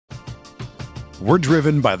We're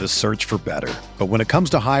driven by the search for better. But when it comes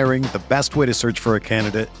to hiring, the best way to search for a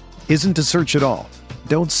candidate isn't to search at all.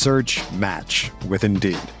 Don't search, match with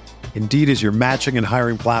Indeed. Indeed is your matching and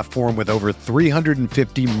hiring platform with over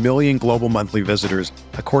 350 million global monthly visitors,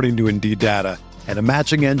 according to Indeed data, and a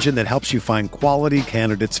matching engine that helps you find quality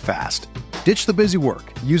candidates fast. Ditch the busy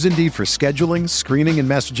work. Use Indeed for scheduling, screening, and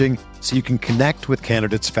messaging so you can connect with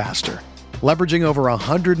candidates faster. Leveraging over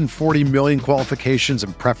 140 million qualifications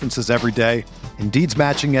and preferences every day, Indeed's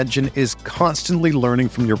matching engine is constantly learning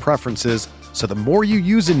from your preferences, so the more you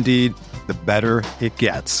use Indeed, the better it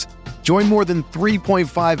gets. Join more than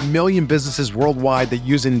 3.5 million businesses worldwide that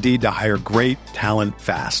use Indeed to hire great talent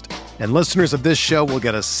fast. And listeners of this show will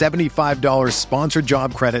get a $75 sponsored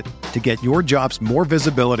job credit to get your jobs more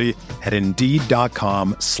visibility at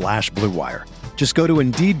Indeed.com/Blue Wire. Just go to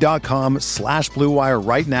Indeed.com/Blue Wire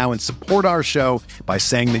right now and support our show by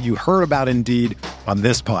saying that you heard about Indeed on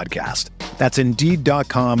this podcast. That's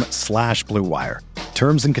Indeed.com/Blue Wire.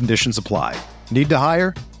 Terms and conditions apply. Need to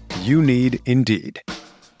hire? You need Indeed.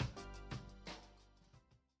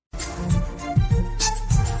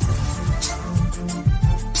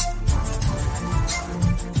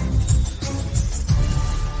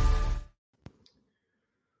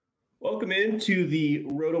 Welcome into the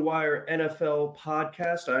RotoWire NFL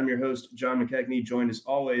podcast. I'm your host, John McKechnie, joined as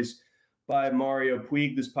always by Mario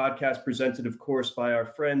Puig. This podcast presented, of course, by our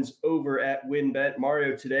friends over at WynnBET.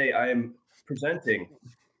 Mario, today I am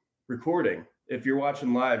recording. If you're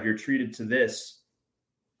watching live, you're treated to this.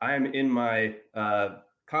 I am in my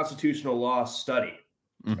constitutional law study.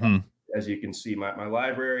 As you can see, my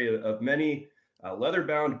library of many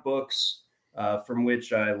leather-bound books from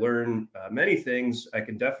which I learn many things. I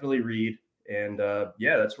can definitely read. And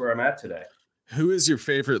that's where I'm at today. Who is your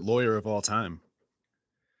favorite lawyer of all time?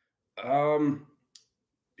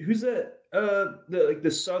 Who's that?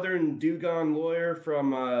 The Southern Dugan lawyer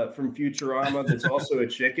from Futurama that's also a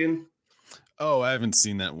chicken. Oh, I haven't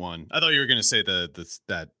seen that one. I thought you were going to say that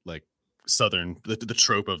Southern, the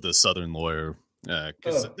trope of the Southern lawyer.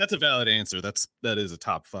 Because that's a valid answer. That is a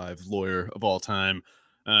top 5 lawyer of all time.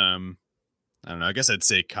 I don't know. I guess I'd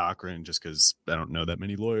say Cochran just because I don't know that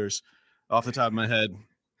many lawyers off the top of my head.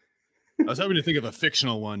 I was hoping to think of a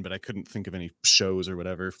fictional one, but I couldn't think of any shows or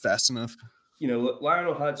whatever fast enough. You know,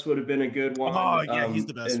 Lionel Hutz would have been a good one. Oh, yeah, he's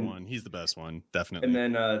the best one. He's the best one, definitely. And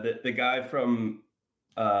then the guy from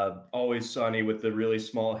Always Sunny with the really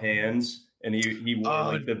small hands, and he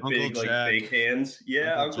wore the Uncle big Jack. Fake hands.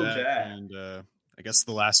 Yeah, Uncle Jack. And I guess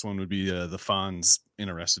the last one would be the Fonz in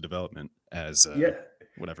Arrested Development as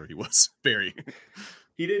whatever he was, Barry.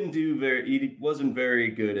 He wasn't very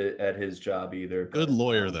good at his job either. Good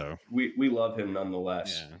lawyer though. We love him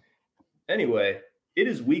nonetheless. Yeah. Anyway, it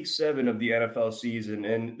is week 7 of the NFL season,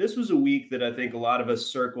 and this was a week that I think a lot of us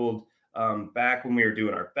circled back when we were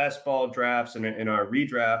doing our best ball drafts and our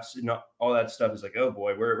redrafts and all that stuff. Is like, oh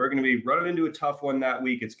boy, we're going to be running into a tough one that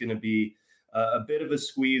week. It's going to be a bit of a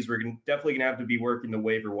squeeze. We're definitely going to have to be working the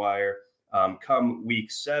waiver wire come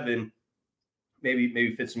week 7.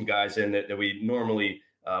 Maybe fit some guys in that we normally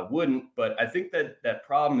wouldn't. But I think that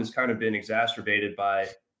problem has kind of been exacerbated by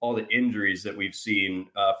all the injuries that we've seen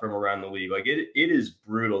from around the league. Like it is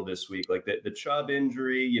brutal this week. Like the Chubb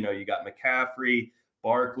injury, you got McCaffrey,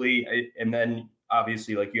 Barkley, and then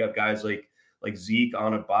obviously like you have guys like Zeke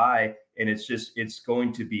on a bye. And it's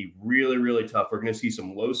going to be really, really tough. We're going to see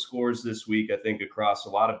some low scores this week, I think, across a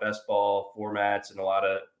lot of best ball formats and a lot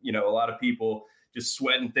of people just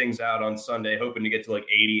sweating things out on Sunday, hoping to get to like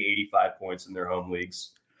 80, 85 points in their home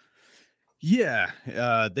leagues. Yeah,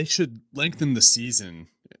 they should lengthen the season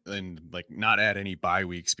and like not add any bye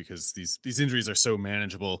weeks because these injuries are so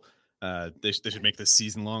manageable. They should make the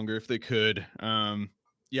season longer if they could. I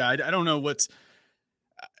don't know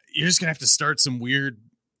you're just gonna have to start some weird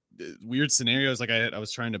scenarios. Like I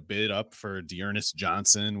was trying to bid up for Dearness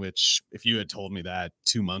Johnson, which if you had told me that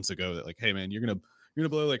 2 months ago that like, hey man, you're gonna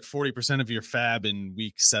blow like 40% of your fab in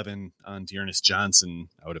week 7 on Dearness Johnson,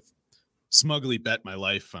 I would have smugly bet my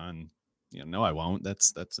life on, no, I won't.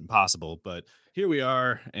 That's impossible. But here we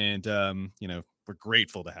are. And, we're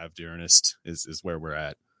grateful to have Dearness is where we're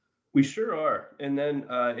at. We sure are. And then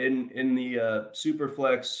in the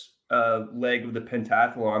Superflex leg of the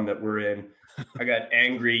pentathlon that we're in, I got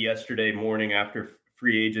angry yesterday morning after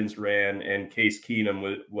free agents ran and Case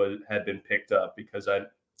Keenum had been picked up because I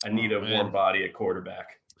need a warm body at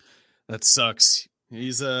quarterback. That sucks.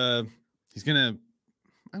 He's gonna,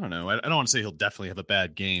 I don't know. I don't want to say he'll definitely have a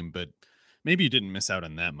bad game, but maybe you didn't miss out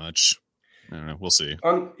on that much. I don't know. We'll see.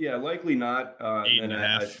 Likely not.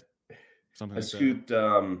 8.5. Something I scooped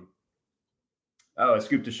Oh, I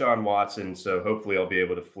scooped Deshaun Watson, so hopefully I'll be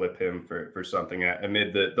able to flip him for something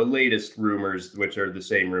amid the latest rumors, which are the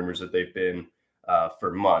same rumors that they've been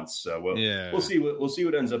for months. So we'll Yeah. see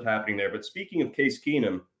what ends up happening there. But speaking of Case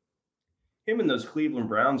Keenum, him and those Cleveland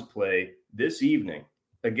Browns play this evening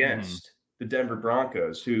Hmm. against the Denver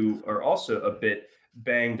Broncos, who are also a bit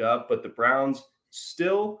banged up, but the Browns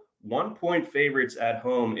still 1 point favorites at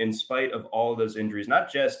home in spite of all of those injuries,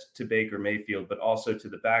 not just to Baker Mayfield, but also to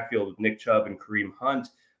the backfield with Nick Chubb and Kareem Hunt.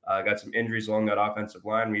 Got some injuries along that offensive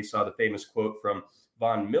line. We saw the famous quote from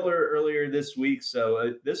Von Miller earlier this week.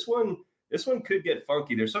 So this one could get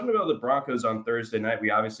funky. There's something about the Broncos on Thursday night.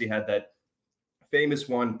 We obviously had that famous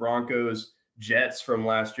one, Broncos Jets from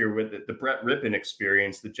last year with the Brett Rippon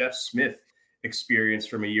experience, the Jeff Smith experience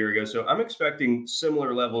from a year ago. So I'm expecting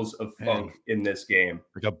similar levels of Man, funk in this game.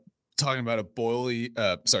 like talking about a Boise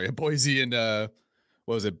and what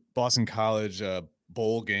was it, Boston College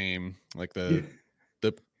bowl game, like the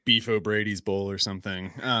Beef O'Brady's Bowl or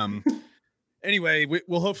something. Anyway,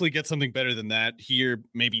 we'll hopefully get something better than that here.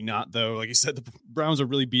 Maybe not though. Like you said, the Browns are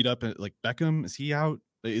really beat up. Like Beckham, is he out?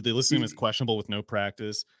 They list him as questionable with no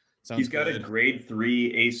practice. Sounds He's got a good. grade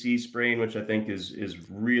 3 AC sprain, which I think is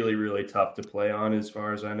really, really tough to play on as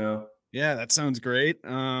far as I know. Yeah, that sounds great.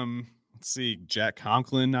 Let's see, Jack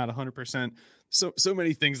Conklin not 100%. So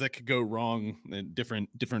many things that could go wrong in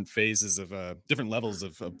different phases of different levels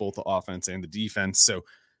of both the offense and the defense. So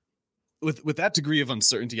with that degree of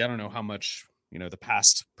uncertainty, I don't know how much the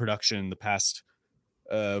past production, the past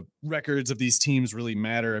records of these teams really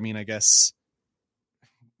matter. I mean, I guess.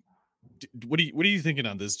 What are you thinking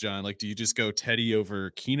on this, John? Like, do you just go Teddy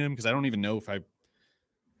over Keenum? Because I don't even know if I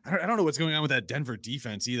don't know what's going on with that Denver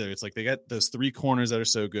defense either. It's like they got those three corners that are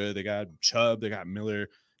so good. They got Chubb, they got Miller,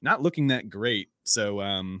 not looking that great. So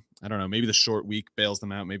I don't know. Maybe the short week bails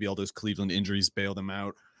them out. Maybe all those Cleveland injuries bail them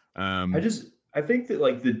out. I Um, just I think that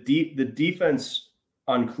like the defense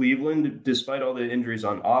on Cleveland, despite all the injuries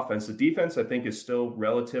on offense, the defense I think is still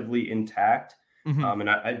relatively intact. mhm. And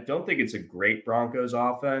I don't think it's a great Broncos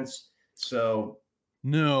offense. So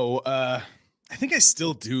No, I think I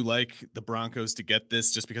still do like the Broncos to get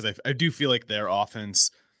this, just because I do feel like their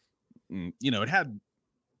offense, it had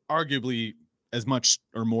arguably as much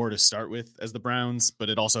or more to start with as the Browns, but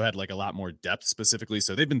it also had like a lot more depth specifically.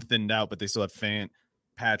 So they've been thinned out, but they still have Fant,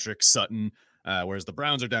 Patrick, Sutton, whereas the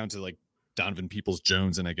Browns are down to like Donovan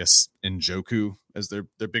Peoples-Jones and I guess Njoku as their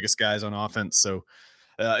biggest guys on offense. So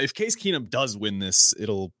if Case Keenum does win this,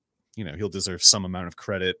 he'll deserve some amount of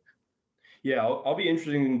credit. yeah, I'll be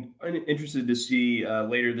interested to see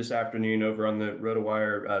later this afternoon over on the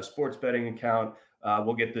RotoWire sports betting account.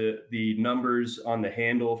 We'll get the numbers on the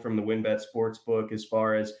handle from the WinBet Sportsbook as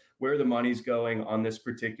far as where the money's going on this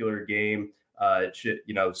particular game.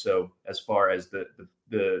 So as far as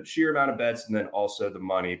the sheer amount of bets and then also the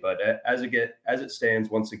money. But as it stands,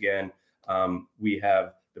 once again, we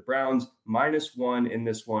have the Browns -1 in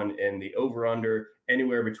this one, and the over under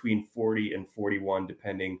anywhere between 40 and 41,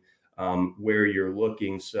 depending where you're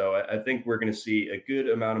looking. So I think we're going to see a good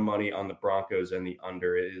amount of money on the Broncos, and the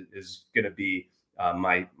under is going to be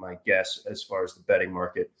my guess as far as the betting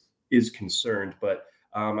market is concerned. But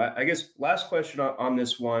I guess last question on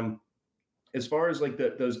this one, as far as like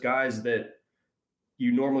those guys that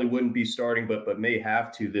you normally wouldn't be starting, but may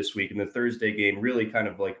have to this week, and the Thursday game really kind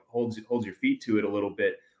of like holds your feet to it a little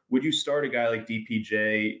bit. Would you start a guy like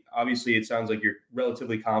DPJ? Obviously, it sounds like you're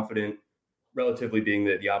relatively confident, relatively being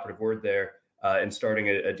the operative word there, and starting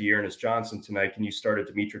a Dearness Johnson tonight. Can you start a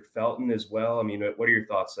Demetric Felton as well? I mean, what are your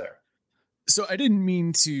thoughts there? So I didn't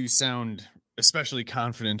mean to sound especially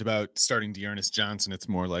confident about starting Dearness Johnson. It's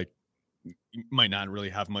more like you might not really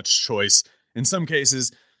have much choice in some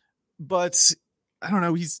cases, but I don't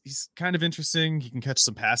know. He's kind of interesting. He can catch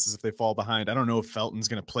some passes if they fall behind. I don't know if Felton's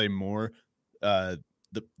going to play more.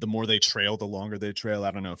 The more they trail, the longer they trail.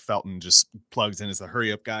 I don't know if Felton just plugs in as the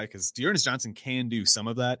hurry up guy, because Dearness Johnson can do some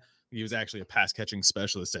of that. He was actually a pass catching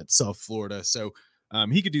specialist at South Florida, so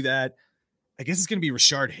he could do that. I guess it's going to be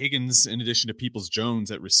Rashard Higgins in addition to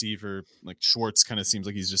Peoples-Jones at receiver. Like Schwartz kind of seems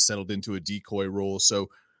like he's just settled into a decoy role. So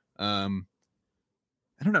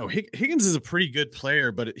I don't know. Higgins is a pretty good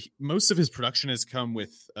player, but most of his production has come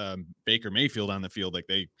with Baker Mayfield on the field. Like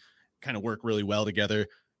they kind of work really well together.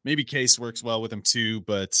 Maybe Case works well with him too,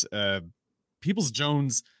 but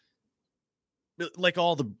Peoples-Jones, like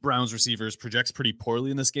all the Browns receivers, projects pretty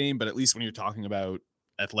poorly in this game. But at least when you're talking about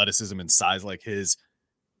athleticism and size like his,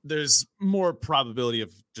 there's more probability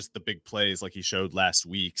of just the big plays like he showed last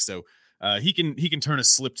week. So he can turn a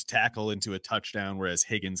slipped tackle into a touchdown, whereas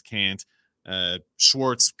Higgins can't.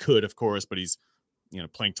 Schwartz could, of course, but he's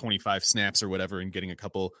playing 25 snaps or whatever and getting a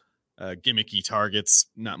couple gimmicky targets,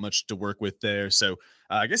 not much to work with there. So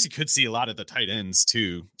I guess you could see a lot of the tight ends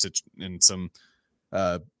too, and some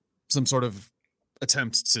sort of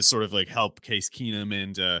attempt to sort of like help Case Keenum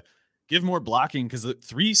and give more blocking, because the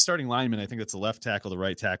 3 starting linemen, I think that's the left tackle, the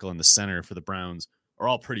right tackle, and the center for the Browns, are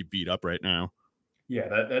all pretty beat up right now.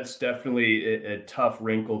 Yeah, that's definitely a tough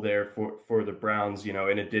wrinkle there for the Browns.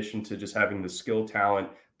 In addition to just having the skill talent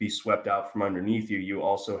be swept out from underneath you, you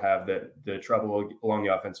also have the trouble along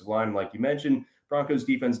the offensive line. Like you mentioned, Broncos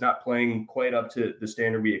defense not playing quite up to the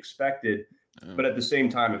standard we expected. But at the same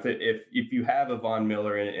time, if you have a Von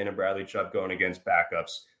Miller and a Bradley Chubb going against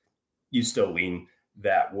backups, you still lean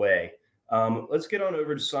that way. Let's get on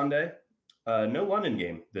over to Sunday. No London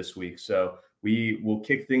game this week, so we will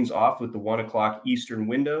kick things off with the 1:00 Eastern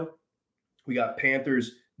window. We got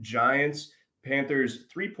Panthers, Giants. Panthers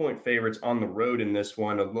 3-point favorites on the road in this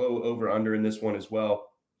one, a low over under in this one as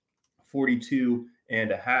well, 42.5.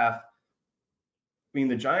 I mean,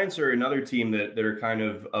 the Giants are another team that are kind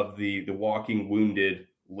of the walking wounded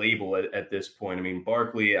label at this point. I mean,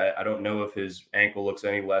 Barkley, I don't know if his ankle looks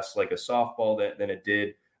any less like a softball than it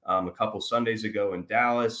did a couple Sundays ago in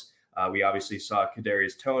Dallas. We obviously saw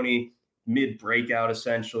Kadarius Toney mid-breakout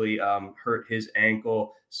essentially hurt his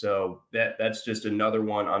ankle. So that's just another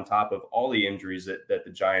one on top of all the injuries that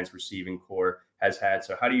the Giants receiving core has had.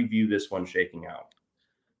 So how do you view this one shaking out?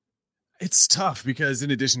 It's tough because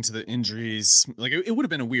in addition to the injuries, like it would have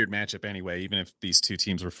been a weird matchup anyway, even if these two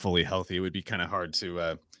teams were fully healthy. It would be kind of hard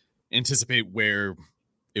to anticipate where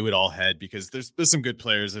it would all head, because there's some good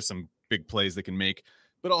players, there's some big plays they can make,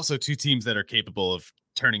 but also two teams that are capable of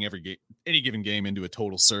turning any given game into a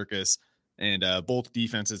total circus. And both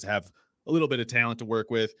defenses have a little bit of talent to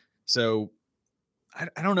work with. So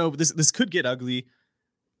I don't know. This could get ugly.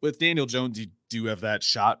 With Daniel Jones, you do have that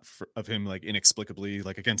shot of him like inexplicably,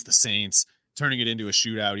 like against the Saints, turning it into a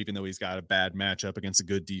shootout, even though he's got a bad matchup against a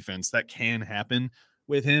good defense. That can happen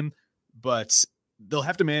with him, but they'll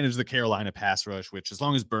have to manage the Carolina pass rush, which, as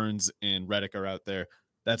long as Burns and Reddick are out there,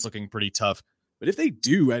 that's looking pretty tough. But if they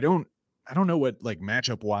do, I don't know what like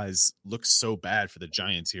matchup wise looks so bad for the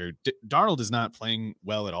Giants here. Darnold is not playing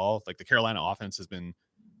well at all. Like the Carolina offense has been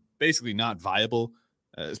basically not viable,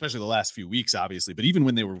 especially the last few weeks, obviously. But even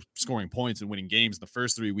when they were scoring points and winning games the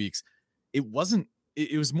first 3 weeks, it was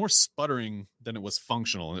more sputtering than it was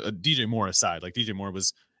functional. DJ Moore aside, like DJ Moore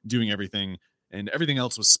was doing everything and everything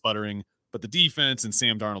else was sputtering, but the defense and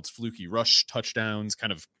Sam Darnold's fluky rush touchdowns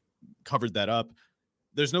kind of covered that up.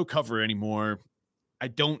 There's no cover anymore. I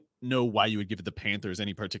don't know why you would give the Panthers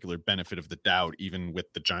any particular benefit of the doubt, even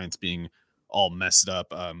with the Giants being all messed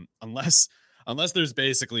up, unless there's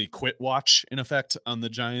basically quit watch in effect on the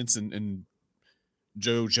Giants and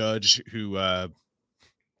Joe Judge, who I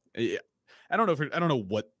don't know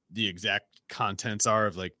what the exact contents are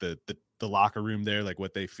of like the locker room there, like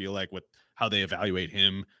what they feel like, how they evaluate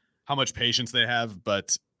him, how much patience they have.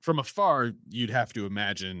 But from afar, you'd have to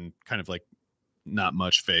imagine kind of like not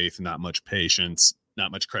much faith, not much patience, not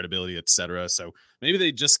much credibility, etc. So maybe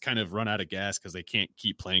they just kind of run out of gas because they can't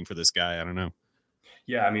keep playing for this guy. I don't know.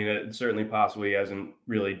 Yeah, I mean, it's certainly possible he hasn't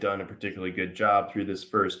really done a particularly good job through this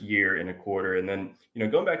first year and a quarter. And then,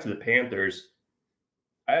 going back to the Panthers,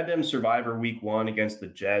 I had them Survivor week 1 against the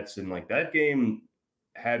Jets, and like that game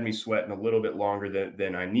had me sweating a little bit longer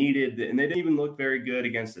than I needed. And they didn't even look very good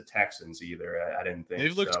against the Texans either. I didn't think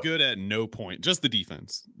they've looked good at no point. Just the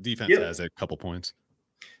defense. Defense has a couple points.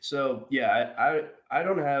 So, yeah, I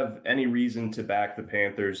don't have any reason to back the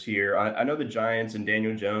Panthers here. I know the Giants and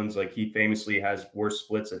Daniel Jones, like he famously has worse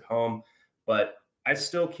splits at home, but I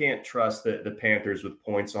still can't trust the Panthers with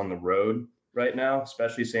points on the road right now,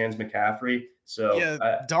 especially sans McCaffrey. So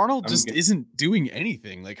yeah, Darnold isn't doing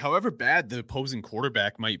anything. Like however bad the opposing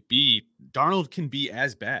quarterback might be, Darnold can be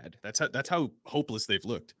as bad. That's how hopeless they've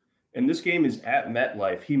looked. And this game is at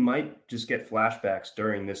MetLife. He might just get flashbacks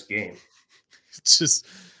during this game. just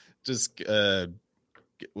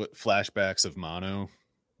what flashbacks of Mono.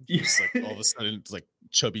 Just like all of a sudden it's like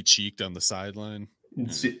chubby cheeked on the sideline.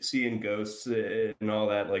 Seeing ghosts and all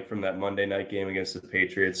that, like from that Monday night game against the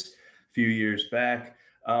Patriots a few years back.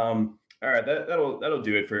 All right, that'll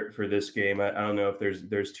do it for this game. I don't know if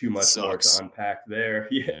there's too much more to unpack there.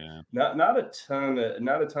 Yeah. Not a ton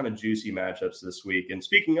of juicy matchups this week. And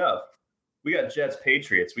speaking of, we got Jets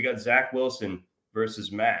Patriots. We got Zach Wilson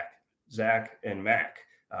versus Zach and Mac.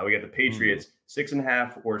 We got the Patriots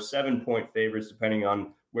 6.5 or 7-point favorites, depending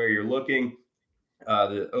on where you're looking.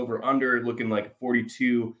 The over under looking like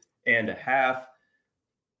 42.5.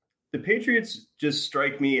 The Patriots just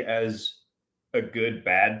strike me as a good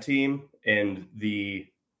bad team, and the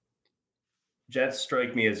Jets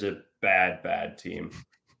strike me as a bad team.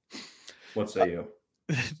 What say you?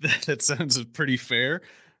 That sounds pretty fair.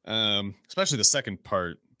 Especially the second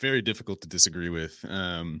part, very difficult to disagree with.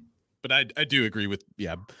 But I do agree with,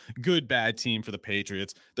 good, bad team for the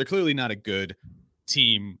Patriots. They're clearly not a good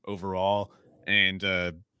team overall. And,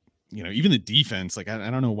 even the defense, like, I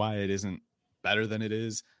don't know why it isn't better than it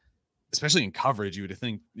is, especially in coverage. You would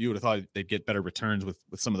have thought they'd get better returns with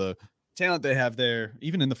some of the talent they have there.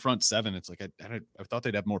 Even in the front seven, it's like, I thought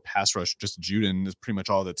they'd have more pass rush. Just Juden is pretty much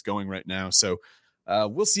all that's going right now. So,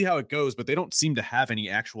 we'll see how it goes, but they don't seem to have any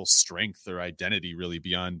actual strength or identity really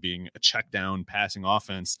beyond being a check down passing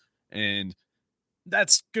offense. And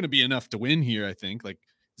that's going to be enough to win here, I think. Like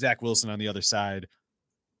Zach Wilson on the other side,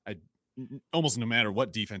 almost no matter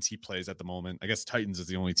what defense he plays at the moment, I guess Titans is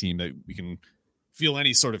the only team that we can feel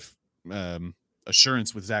any sort of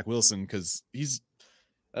assurance with Zach Wilson, because he's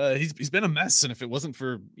been a mess. And if it wasn't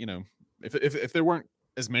for, if there weren't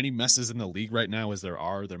as many messes in the league right now as there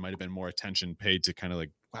might have been more attention paid to kind of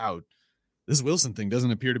like, wow, this Wilson thing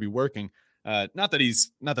doesn't appear to be working. Not that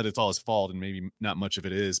it's all his fault, and maybe not much of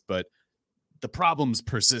it is, but the problems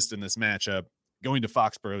persist in this matchup. Going to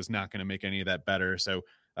Foxborough is not going to make any of that better. So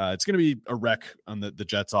it's going to be a wreck on the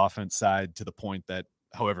Jets offense side, to the point that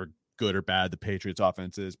however good or bad the Patriots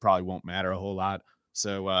offense is probably won't matter a whole lot.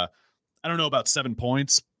 So I don't know about 7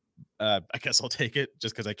 points. I guess I'll take it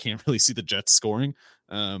just because I can't really see the Jets scoring.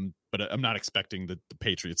 But I'm not expecting the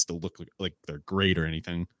Patriots to look like they're great or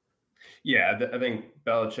anything. Yeah, I think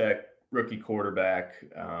Belichick, rookie quarterback,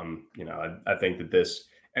 I think that this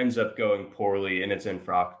ends up going poorly, and it's in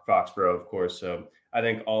Foxborough, of course. So I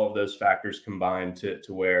think all of those factors combine to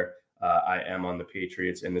where I am on the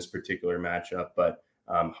Patriots in this particular matchup. But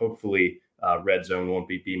hopefully Red Zone won't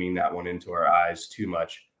be beaming that one into our eyes too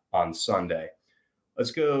much on Sunday.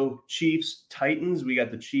 Let's go Chiefs Titans. We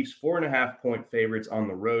got the Chiefs 4.5-point favorites on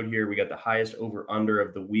the road here. We got the highest over under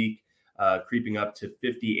of the week, creeping up to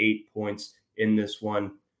 58 points in this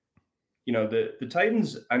one. The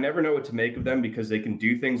Titans, I never know what to make of them, because they can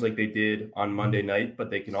do things like they did on Monday night, but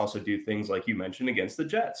they can also do things like you mentioned against the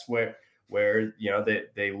Jets, where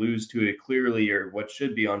they lose to a clearly, or what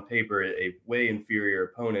should be on paper, a way inferior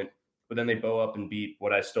opponent, but then they bow up and beat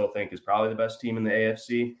what I still think is probably the best team in the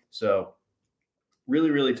AFC. So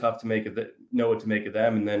really, really tough to know what to make of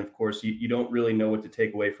them. And then, of course, you don't really know what to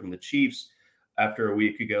take away from the Chiefs after a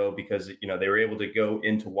week ago, because, they were able to go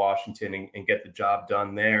into Washington and get the job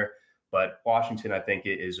done there. But Washington, I think,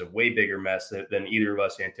 is a way bigger mess than either of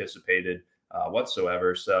us anticipated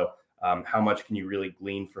whatsoever. So how much can you really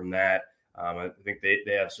glean from that? I think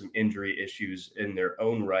they have some injury issues in their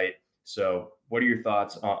own right. So what are your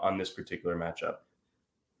thoughts on this particular matchup?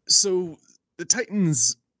 So the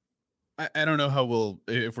Titans, I don't know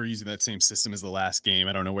if we're using that same system as the last game.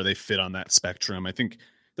 I don't know where they fit on that spectrum. I think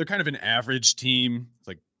they're kind of an average team. It's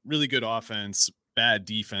like really good offense, bad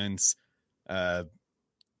defense.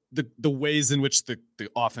 The ways in which the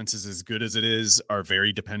offense is as good as it is are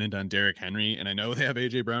very dependent on Derrick Henry. And I know they have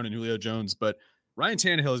AJ Brown and Julio Jones, but Ryan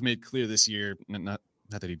Tannehill has made clear this year, not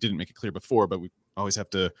that he didn't make it clear before, but we always have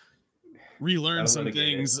to relearn some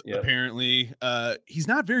things. Yep. Apparently, he's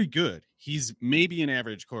not very good. He's maybe an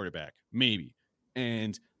average quarterback, maybe.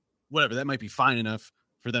 And whatever, that might be fine enough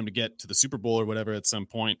for them to get to the Super Bowl or whatever at some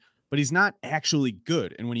point, but he's not actually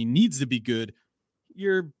good. And when he needs to be good,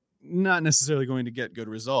 you're not necessarily going to get good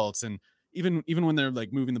results. And even when they're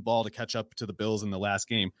like moving the ball to catch up to the Bills in the last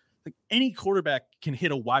game, like any quarterback can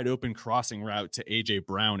hit a wide open crossing route to AJ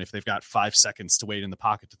Brown if they've got 5 seconds to wait in the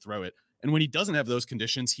pocket to throw it. And when he doesn't have those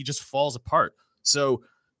conditions, he just falls apart. So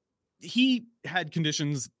he had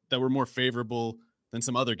conditions that were more favorable than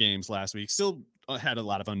some other games last week. Still had a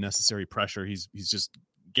lot of unnecessary pressure. He's just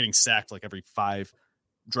getting sacked like every 5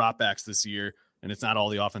 dropbacks this year, and it's not all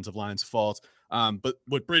the offensive line's fault. But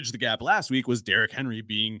what bridged the gap last week was Derrick Henry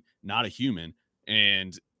being not a human.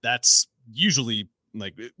 And that's usually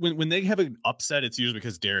like when they have an upset, it's usually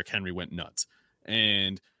because Derrick Henry went nuts.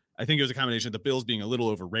 And I think it was a combination of the Bills being a little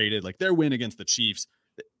overrated. Like their win against the Chiefs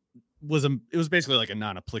it was basically like a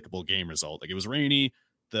non-applicable game result. Like it was rainy.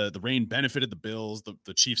 The rain benefited the Bills.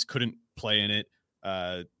 The Chiefs couldn't play in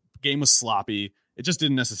it. Game was sloppy. It just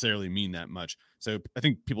didn't necessarily mean that much. So I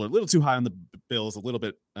think people are a little too high on the Bills, a little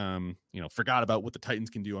bit, forgot about what the Titans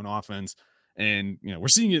can do on offense. And, we're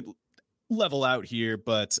seeing it level out here,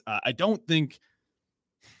 but I don't think,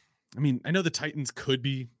 I know the Titans could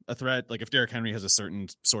be a threat. Like if Derrick Henry has a certain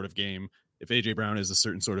sort of game, if AJ Brown is a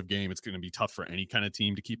certain sort of game, it's going to be tough for any kind of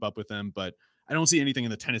team to keep up with them. But I don't see anything in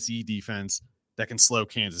the Tennessee defense that can slow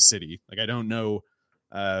Kansas City. Like I don't know,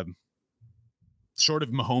 short of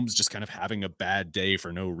Mahomes just kind of having a bad day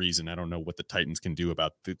for no reason, I don't know what the Titans can do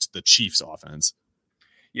about the Chiefs offense.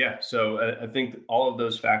 Yeah, so I think all of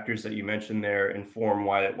those factors that you mentioned there inform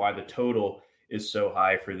why the total is so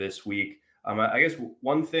high for this week. I guess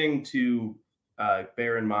one thing to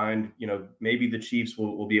bear in mind, maybe the Chiefs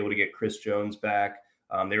will be able to get Chris Jones back.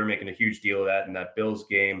 They were making a huge deal of that in that Bills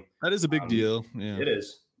game. That is a big deal. Yeah, it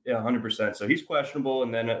is. Yeah, 100%. So he's questionable,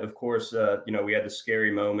 and then of course, we had the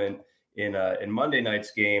scary moment in Monday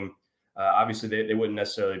night's game. Obviously, they wouldn't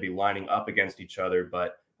necessarily be lining up against each other,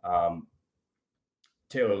 but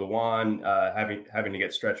Taylor Lewan having to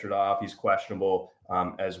get stretchered off. He's questionable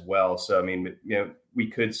as well. So, I mean, we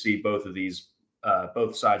could see both of these,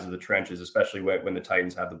 both sides of the trenches, especially when the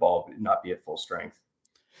Titans have the ball, not be at full strength.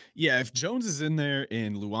 Yeah, if Jones is in there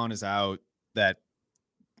and Lewan is out, that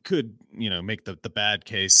could, make the bad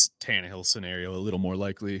case Tannehill scenario a little more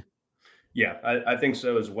likely. Yeah, I think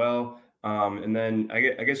so as well. And then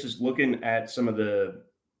I guess just looking at some of the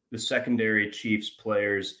secondary Chiefs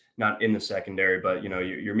players, not in the secondary, but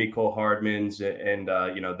your Mecole Hardmans and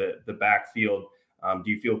the backfield.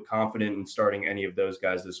 Do you feel confident in starting any of those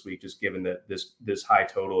guys this week, just given that this high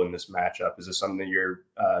total in this matchup? Is this something that you're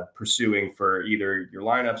pursuing for either your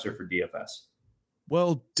lineups or for DFS?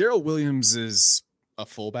 Well, Darrell Williams is a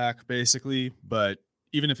fullback basically, but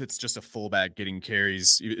even if it's just a fullback getting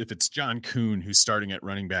carries, if it's John Kuhn who's starting at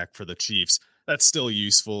running back for the Chiefs, that's still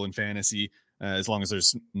useful in fantasy. As long as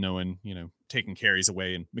there's no one, taking carries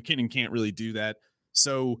away, and McKinnon can't really do that.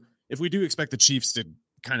 So if we do expect the Chiefs to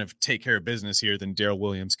kind of take care of business here, then Darrell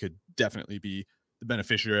Williams could definitely be the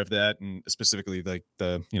beneficiary of that. And specifically like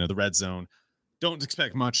the red zone, don't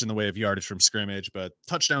expect much in the way of yardage from scrimmage, but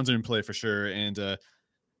touchdowns are in play for sure. And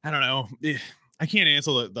I don't know. I can't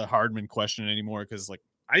answer the Hardman question anymore, because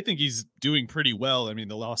I think he's doing pretty well. I mean,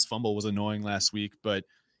 the lost fumble was annoying last week, but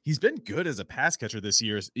he's been good as a pass catcher this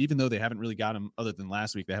year, even though they haven't really got him, other than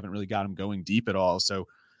last week, they haven't really got him going deep at all. So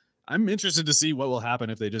I'm interested to see what will happen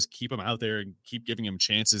if they just keep him out there and keep giving him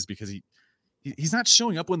chances, because he's not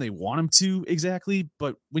showing up when they want him to exactly.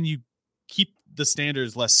 But when you keep the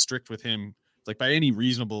standards less strict with him, like by any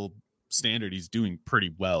reasonable standard, he's doing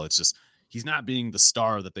pretty well. It's just he's not being the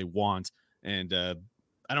star that they want. And I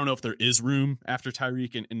don't know if there is room after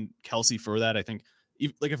Tyreek and Kelsey for that. I think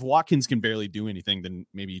if Watkins can barely do anything, then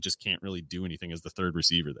maybe you just can't really do anything as the third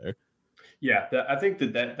receiver there. Yeah, I think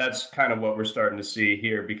that's kind of what we're starting to see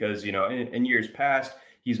here, because, in years past,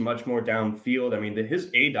 he's much more downfield. I mean, his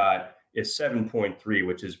ADOT is 7.3,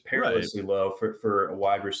 which is perilously low for a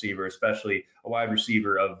wide receiver, especially a wide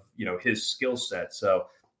receiver of, his skill set. So,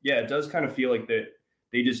 yeah, it does kind of feel like that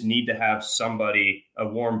they just need to have somebody, a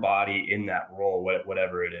warm body in that role,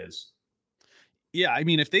 whatever it is. Yeah, I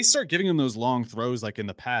mean, if they start giving him those long throws like in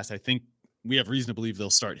the past, I think we have reason to believe they'll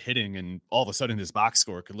start hitting, and all of a sudden his box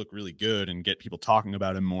score could look really good and get people talking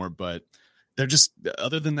about him more. But they're just,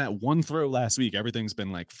 other than that one throw last week, everything's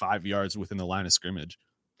been like 5 yards within the line of scrimmage.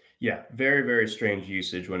 Yeah, very, very strange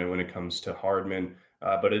usage when it comes to Hardman.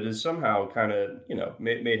 But it has somehow kind of,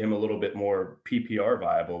 made him a little bit more PPR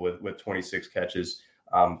viable with 26 catches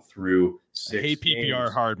through 6 Hey, PPR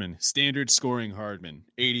games. Hardman, standard scoring Hardman,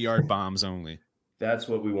 80-yard bombs only. That's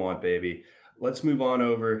what we want, baby. Let's move on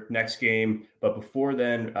over next game. But before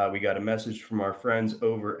then, we got a message from our friends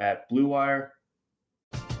over at Blue Wire.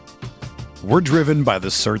 We're driven by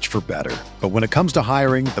the search for better. But when it comes to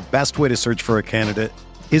hiring, the best way to search for a candidate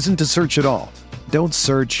isn't to search at all. Don't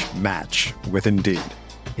search, match with Indeed.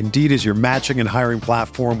 Indeed is your matching and hiring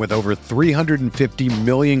platform with over 350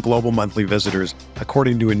 million global monthly visitors,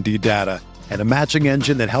 according to Indeed data, and a matching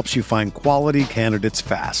engine that helps you find quality candidates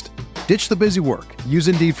fast. Ditch the busy work. Use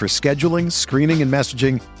Indeed for scheduling, screening, and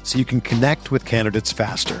messaging so you can connect with candidates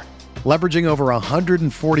faster. Leveraging over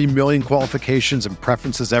 140 million qualifications and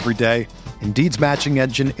preferences every day, Indeed's matching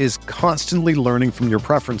engine is constantly learning from your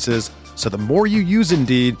preferences, so the more you use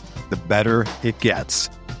Indeed, the better it gets.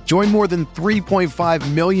 Join more than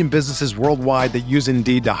 3.5 million businesses worldwide that use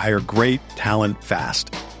Indeed to hire great talent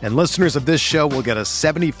fast. And listeners of this show will get a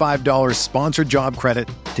 $75 sponsored job credit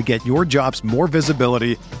to get your jobs more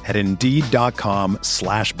visibility at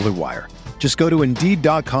Indeed.com/Blue Wire. Just go to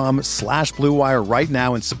Indeed.com/Blue Wire right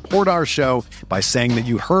now and support our show by saying that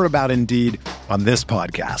you heard about Indeed on this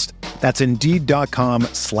podcast. That's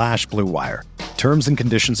Indeed.com/Blue Wire. Terms and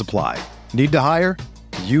conditions apply. Need to hire?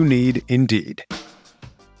 You need Indeed.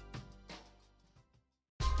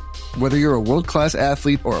 Whether you're a world-class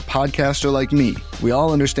athlete or a podcaster like me, we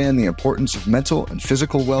all understand the importance of mental and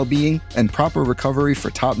physical well-being and proper recovery for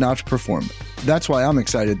top-notch performance. That's why I'm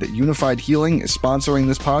excited that Unified Healing is sponsoring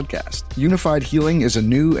this podcast. Unified Healing is a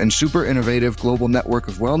new and super innovative global network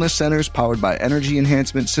of wellness centers powered by Energy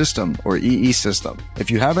Enhancement System, or EE System. If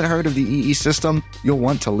you haven't heard of the EE System, you'll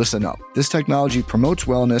want to listen up. This technology promotes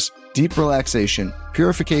wellness, deep relaxation,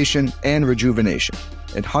 purification, and rejuvenation.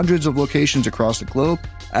 In hundreds of locations across the globe,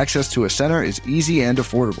 access to a center is easy and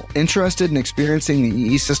affordable. Interested in experiencing the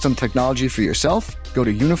EE System technology for yourself? Go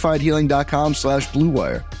to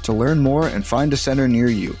unifiedhealing.com/bluewire to learn more and find a center near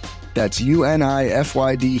you. That's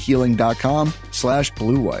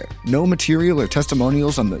unifydhealing.com/bluewire. No material or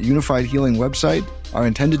testimonials on the Unified Healing website are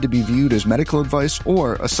intended to be viewed as medical advice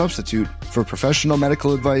or a substitute for professional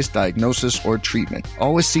medical advice, diagnosis, or treatment.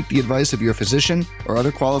 Always seek the advice of your physician or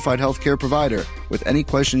other qualified healthcare provider with any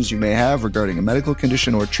questions you may have regarding a medical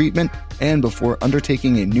condition or treatment and before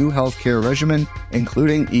undertaking a new healthcare regimen,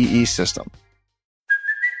 including EE System.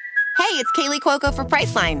 Hey, it's Kaylee Cuoco for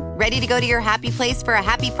Priceline. Ready to go to your happy place for a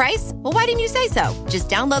happy price? Well, why didn't you say so? Just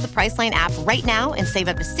download the Priceline app right now and save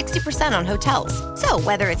up to 60% on hotels. So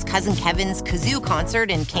whether it's Cousin Kevin's Kazoo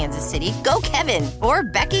Concert in Kansas City, go Kevin, or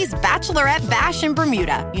Becky's Bachelorette Bash in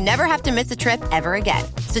Bermuda, you never have to miss a trip ever again.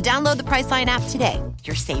 So download the Priceline app today.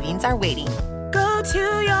 Your savings are waiting. Go to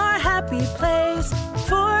your happy place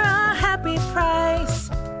for a happy price.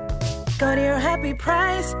 Go to your happy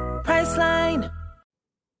price, Priceline.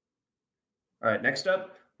 All right, next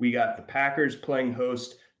up, we got the Packers playing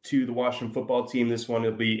host to the Washington football team. This one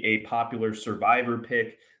will be a popular survivor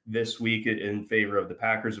pick this week in favor of the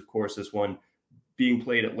Packers. Of course, this one being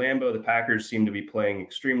played at Lambeau. The Packers seem to be playing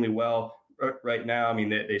extremely well right now. I mean,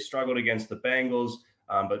 they struggled against the Bengals,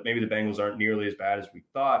 but maybe the Bengals aren't nearly as bad as we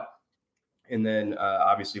thought. And then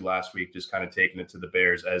obviously last week, just kind of taking it to the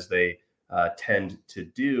Bears as they tend to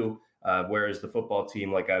do. Whereas the football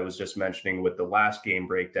team, like I was just mentioning with the last game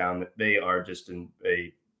breakdown, they are just in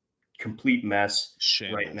a complete mess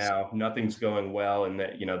right now. Nothing's going well. And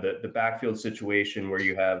that, the backfield situation where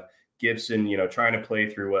you have Gibson, trying to play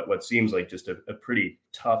through what seems like just a pretty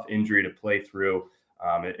tough injury to play through.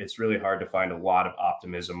 It's really hard to find a lot of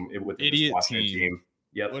optimism with this Washington team.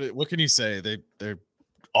 Yep. What can you say? They're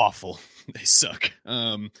awful. They suck.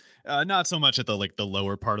 Not so much at the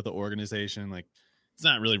lower part of the organization. Like, it's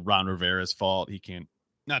not really Ron Rivera's fault. He can't,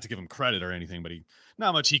 not to give him credit or anything, but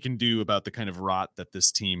not much he can do about the kind of rot that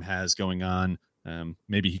this team has going on.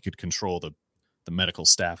 Maybe he could control the medical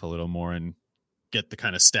staff a little more and get the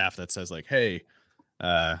kind of staff that says like, hey,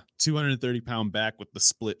 230-pound back with the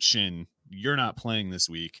split shin, you're not playing this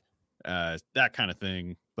week. That kind of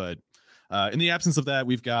thing. But in the absence of that,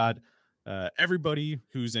 we've got everybody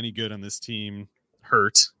who's any good on this team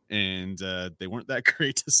hurt, and they weren't that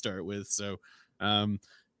great to start with. So,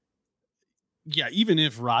 even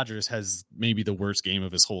if Rodgers has maybe the worst game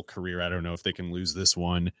of his whole career, I don't know if they can lose this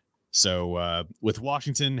one. So with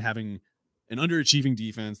Washington having an underachieving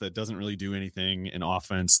defense that doesn't really do anything, an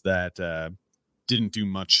offense that didn't do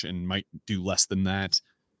much and might do less than that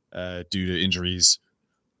due to injuries,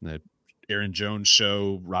 the Aaron Jones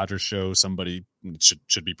show, Rodgers show, somebody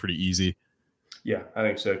should be pretty easy. Yeah, I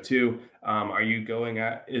think so too. Are you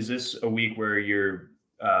is this a week where you're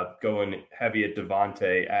going heavy at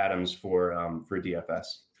Devontae Adams for DFS,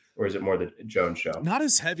 or is it more the Jones show? Not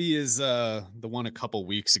as heavy as the one a couple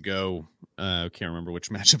weeks ago. I can't remember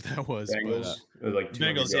which matchup that was. Bengals, but,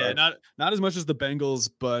 Bengals, yeah, not as much as the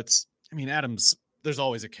Bengals, but I mean, Adams, there's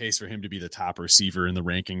always a case for him to be the top receiver in the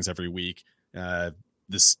rankings every week.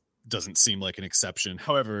 This doesn't seem like an exception.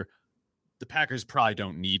 However, the Packers probably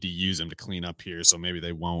don't need to use him to clean up here, so maybe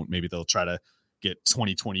they won't. Maybe they'll try to get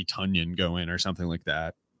 2020 Tunyon going or something like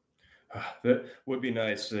that. That would be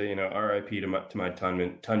nice. RIP to my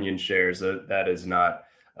Tunyon shares. That has not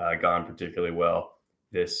gone particularly well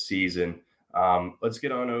this season. Let's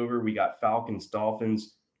get on over. We got Falcons,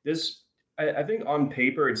 Dolphins. This, I think on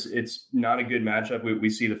paper, it's not a good matchup. We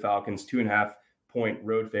see the Falcons 2.5-point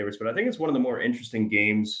road favorites, but I think it's one of the more interesting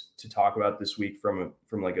games to talk about this week from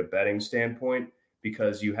like a betting standpoint,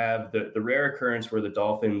 because you have the rare occurrence where the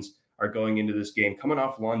Dolphins are going into this game coming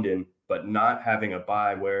off London, but not having a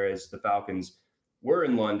bye, whereas the Falcons were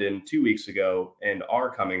in London 2 weeks ago and are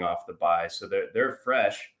coming off the bye. So they're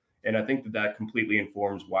fresh. And I think that completely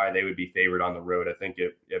informs why they would be favored on the road. I think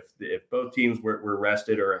if both teams were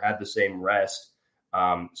rested or had the same rest,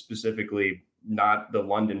 specifically not the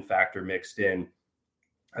London factor mixed in,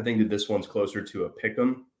 I think that this one's closer to a pick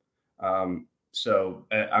 'em. So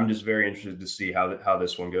I'm just very interested to see how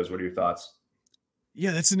this one goes. What are your thoughts?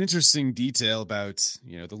 Yeah, that's an interesting detail about,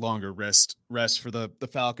 the longer rest for the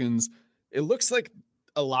Falcons. It looks like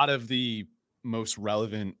a lot of the most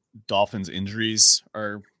relevant Dolphins injuries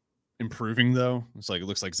are improving, though. It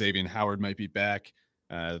looks like Xavier Howard might be back.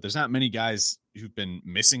 There's not many guys who've been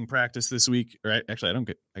missing practice this week. Or actually,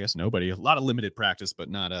 I guess nobody. A lot of limited practice, but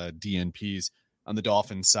not DNPs on the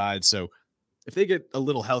Dolphins side. So if they get a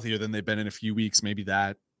little healthier than they've been in a few weeks, maybe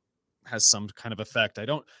that has some kind of effect. I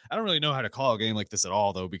don't really know how to call a game like this at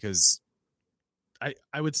all, though, because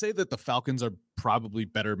I would say that the Falcons are probably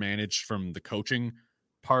better managed from the coaching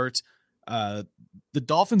part. The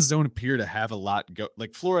Dolphins don't appear to have a lot go.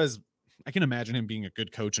 Like Flores, I can imagine him being a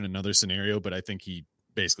good coach in another scenario, but I think he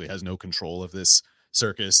basically has no control of this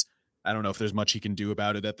circus. I don't know if there's much he can do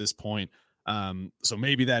about it at this point. So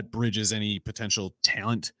maybe that bridges any potential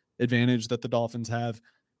talent advantage that the Dolphins have.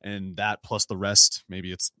 And that plus the rest,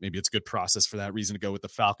 maybe it's good process for that reason to go with the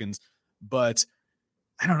Falcons. But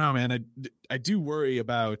I don't know, man. I do worry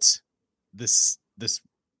about this.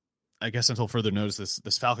 I guess until further notice,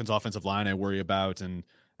 this Falcons offensive line I worry about, and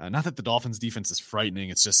not that the Dolphins defense is frightening.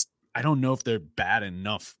 It's just I don't know if they're bad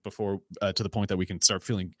enough before to the point that we can start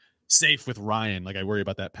feeling safe with Ryan. Like I worry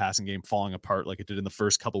about that passing game falling apart like it did in the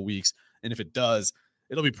first couple weeks, and if it does,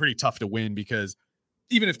 it'll be pretty tough to win because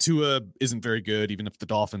even if Tua isn't very good, even if the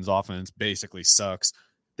Dolphins offense basically sucks,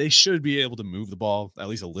 they should be able to move the ball at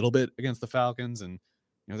least a little bit against the Falcons. And,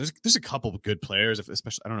 there's a couple of good players,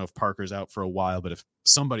 especially, I don't know if Parker's out for a while, but if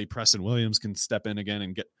somebody, Preston Williams, can step in again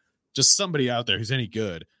and get just somebody out there who's any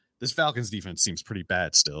good, this Falcons defense seems pretty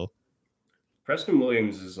bad still. Preston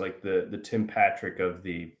Williams is like the Tim Patrick of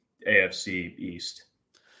the AFC East.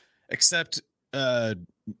 Except,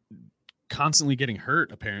 constantly getting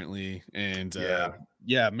hurt apparently, and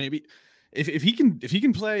maybe if he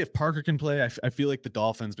can play, if Parker can play, I feel like the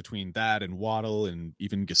Dolphins, between that and Waddle and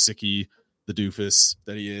even Gesicki, the doofus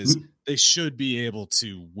that he is, they should be able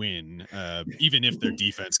to win, even if their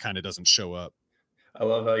defense kind of doesn't show up. I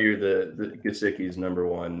love how you're the Gesicki's number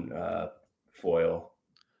one foil.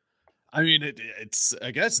 I mean, it's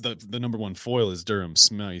I guess the number one foil is Durham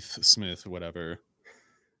Smith, whatever.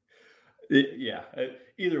 Yeah.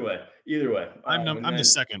 Either way. I'm the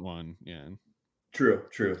second one. Yeah. True.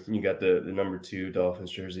 You got the number 2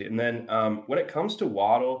 Dolphins jersey. And then when it comes to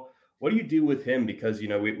Waddle, what do you do with him? Because,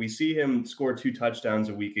 we see him score 2 touchdowns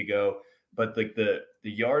a week ago, but like the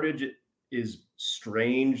yardage is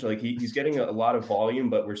strange. Like he's getting a lot of volume,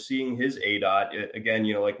 but we're seeing his ADOT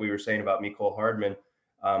again, like we were saying about Mecole Hardman.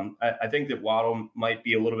 I think that Waddle might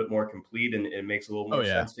be a little bit more complete, and it makes a little more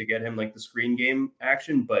sense to get him like the screen game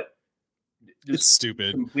action, but it's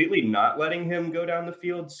stupid. Completely not letting him go down the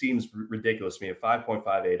field seems ridiculous to me. A 5.5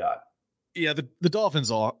 ADOT. Yeah, the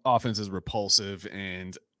Dolphins' offense is repulsive,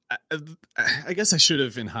 and I guess I should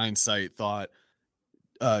have, in hindsight, thought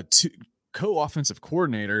two co-offensive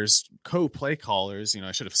coordinators, co-play callers.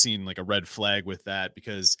 I should have seen like a red flag with that,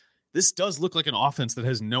 because this does look like an offense that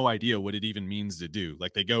has no idea what it even means to do.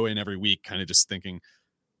 Like they go in every week kind of just thinking,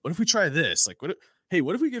 what if we try this? Like, what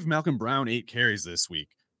if we give Malcolm Brown 8 carries this week?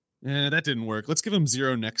 That didn't work. Let's give him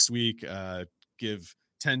 0 next week. Give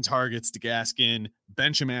 10 targets to Gaskin,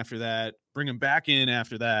 bench him after that, bring him back in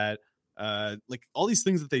after that. Like all these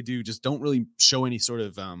things that they do just don't really show any sort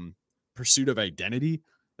of pursuit of identity.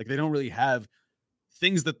 Like they don't really have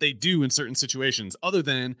things that they do in certain situations other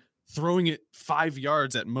than throwing it 5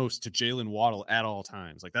 yards at most to Jalen Waddle at all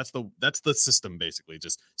times. Like that's the system, basically.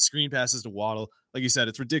 Just screen passes to Waddle. Like you said,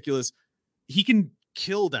 it's ridiculous. He can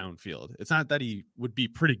kill downfield. It's not that he would be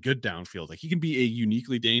pretty good downfield. Like he can be a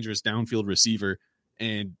uniquely dangerous downfield receiver,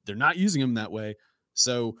 and they're not using him that way.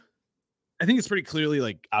 So I think it's pretty clearly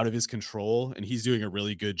like out of his control, and he's doing a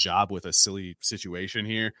really good job with a silly situation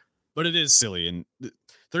here, but it is silly. And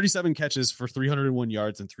 37 catches for 301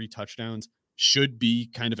 yards and 3 touchdowns should be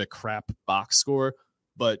kind of a crap box score,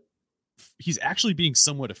 but he's actually being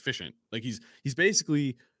somewhat efficient. Like he's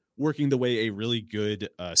basically working the way a really good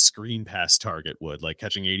screen pass target would, like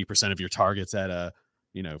catching 80% of your targets at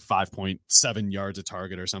 5.7 yards a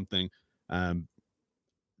target or something.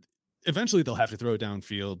 Eventually they'll have to throw it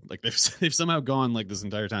downfield. Like they've somehow gone like this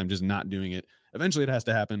entire time just not doing it. Eventually it has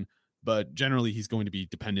to happen, but generally he's going to be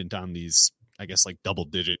dependent on these, I guess, like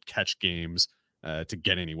double-digit catch games to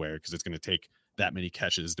get anywhere, because it's going to take that many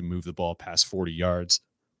catches to move the ball past 40 yards.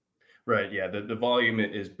 Right. Yeah. The volume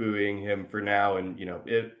is buoying him for now. And,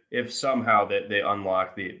 if somehow that they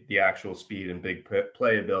unlock the actual speed and big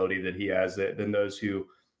playability that he has, then those who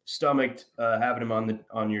stomached having him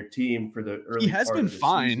on your team for the early, he has been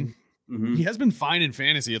fine. Mm-hmm. He has been fine in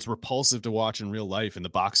fantasy. It's repulsive to watch in real life, and the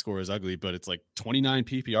box score is ugly, but it's like 29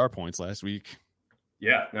 PPR points last week.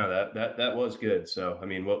 Yeah, no, that was good. So, I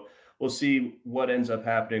mean, we'll see what ends up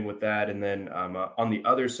happening with that. And then on the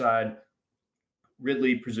other side,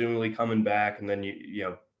 Ridley presumably coming back, and then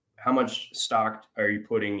how much stock are you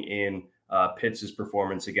putting in Pitts'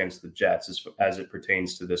 performance against the Jets as it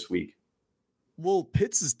pertains to this week? Well,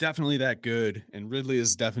 Pitts is definitely that good, and Ridley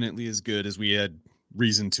is definitely as good as we had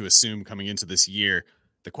reason to assume coming into this year.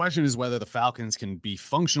 The question is whether the Falcons can be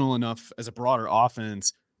functional enough as a broader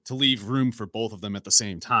offense to leave room for both of them at the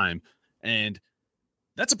same time. And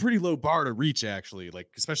that's a pretty low bar to reach, actually, like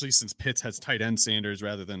especially since Pitts has tight end standards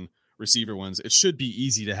rather than receiver ones. It should be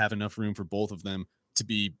easy to have enough room for both of them to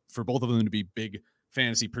be big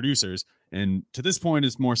fantasy producers. And to this point,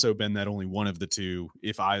 it's more so been that only one of the two,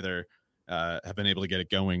 if either, have been able to get it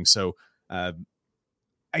going. So I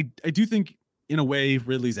do think in a way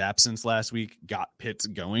Ridley's absence last week got Pitts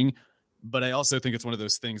going, but I also think it's one of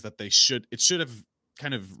those things that it should have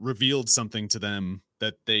kind of revealed something to them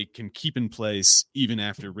that they can keep in place even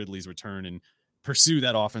after Ridley's return and pursue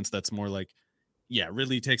that offense that's more like, yeah,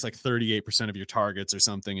 Ridley takes like 38% of your targets or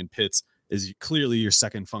something, and Pitts is clearly your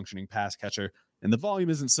second functioning pass catcher. And the volume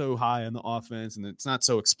isn't so high on the offense and it's not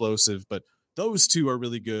so explosive, but those two are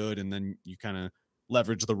really good. And then you kind of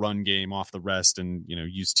leverage the run game off the rest and,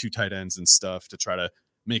 use two tight ends and stuff to try to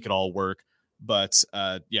make it all work. But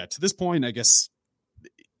to this point, I guess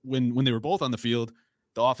when they were both on the field,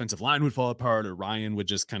 the offensive line would fall apart or Ryan would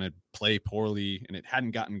just kind of play poorly and it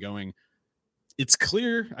hadn't gotten going. It's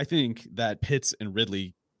clear, I think, that Pitts and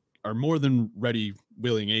Ridley are more than ready,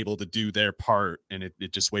 willing, able to do their part. And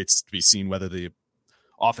it just waits to be seen whether the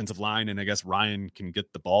offensive line and I guess Ryan can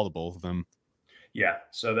get the ball to both of them. Yeah,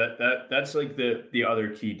 so that's like the other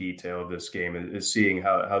key detail of this game is seeing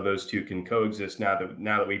how those two can coexist now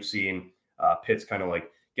that we've seen Pitts kind of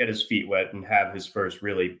like get his feet wet and have his first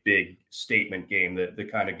really big statement game, the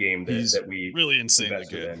kind of game that we really insanely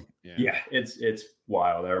good. In. Yeah, it's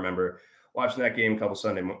wild. I remember watching that game a couple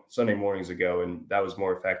Sunday mornings ago, and that was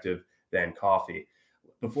more effective than coffee.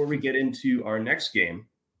 Before we get into our next game,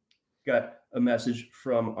 got a message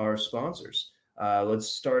from our sponsors. Let's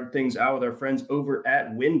start things out with our friends over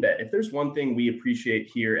at WynnBET. If there's one thing we appreciate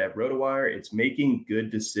here at RotoWire, it's making good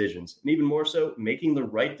decisions, and even more so, making the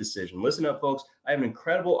right decision. Listen up, folks. I have an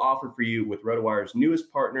incredible offer for you with RotoWire's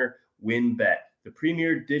newest partner, WynnBET, the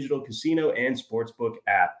premier digital casino and sportsbook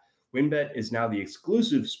app. WynnBET is now the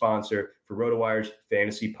exclusive sponsor for RotoWire's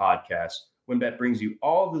fantasy podcast. WynnBET brings you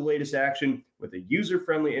all the latest action with a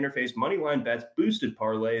user-friendly interface, moneyline bets, boosted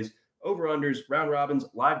parlays, over-unders, round robins,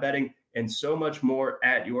 live betting, and so much more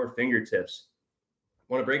at your fingertips.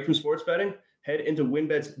 Want a break from sports betting? Head into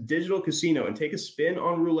WynnBET's digital casino and take a spin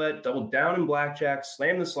on roulette, double down in blackjack,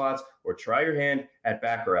 slam the slots, or try your hand at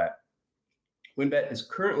Baccarat. WynnBET is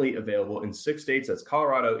currently available in 6 states. That's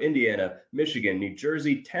Colorado, Indiana, Michigan, New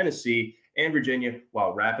Jersey, Tennessee, and Virginia,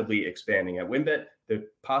 while rapidly expanding. At WynnBET, the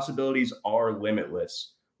possibilities are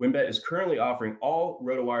limitless. WynnBET is currently offering all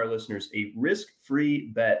RotoWire listeners a risk-free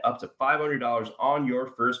bet up to $500 on your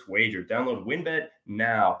first wager. Download WynnBET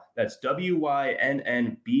now. That's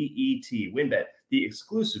WYNNBET. WynnBET, the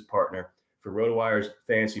exclusive partner for RotoWire's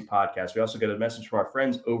fantasy podcast. We also got a message from our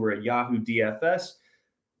friends over at Yahoo DFS.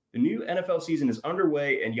 The new NFL season is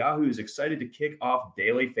underway, and Yahoo is excited to kick off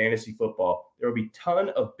daily fantasy football. There will be a ton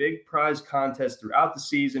of big prize contests throughout the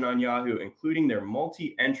season on Yahoo, including their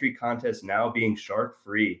multi-entry contest now being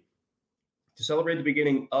shark-free. To celebrate the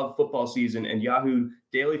beginning of football season and Yahoo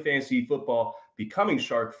daily fantasy football becoming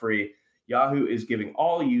shark-free, Yahoo is giving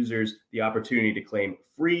all users the opportunity to claim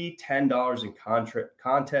free $10 in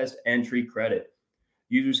contest entry credit.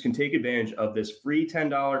 Users can take advantage of this free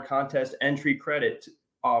 $10 contest entry credit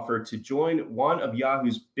offer to join one of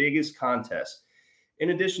Yahoo's biggest contests.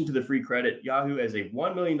 In addition to the free credit, Yahoo has a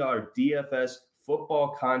 $1 million DFS football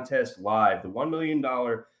contest live. The $1 million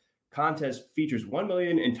contest features $1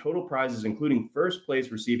 million in total prizes, including first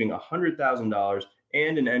place receiving $100,000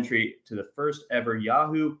 and an entry to the first ever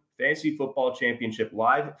Yahoo Fantasy Football Championship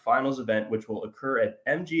live finals event, which will occur at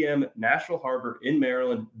MGM National Harbor in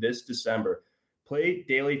Maryland this December. Play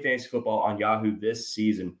daily fantasy football on Yahoo this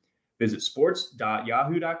season. Visit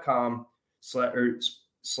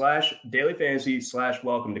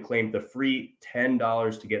sports.yahoo.com/dailyfantasy/welcome to claim the free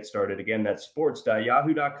 $10 to get started. Again, that's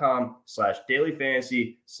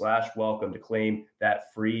sports.yahoo.com/dailyfantasy/welcome to claim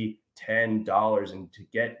that free $10 and to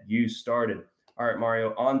get you started. All right,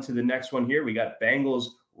 Mario, on to the next one here. We got Bengals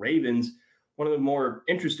Ravens. One of the more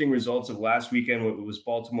interesting results of last weekend was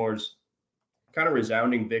Baltimore's kind of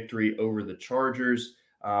resounding victory over the Chargers.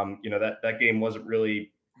 That game wasn't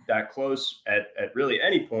really that close at really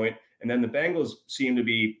any point. And then the Bengals seem to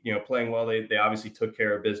be, playing well. They obviously took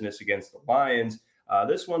care of business against the Lions.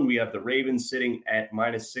 This one, we have the Ravens sitting at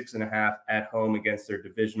 -6.5 at home against their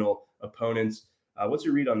divisional opponents. What's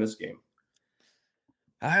your read on this game?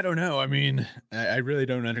 I don't know. I mean, I really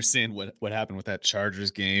don't understand what happened with that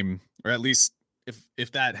Chargers game, or at least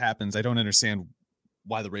if that happens, I don't understand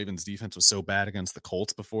why the Ravens defense was so bad against the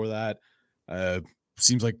Colts before that.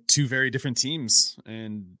 Seems like two very different teams,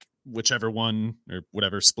 and whichever one or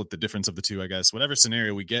whatever split the difference of the two, I guess, whatever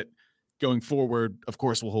scenario we get going forward, of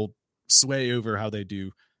course, will hold sway over how they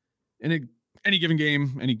do in any given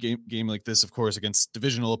game, any game like this, of course, against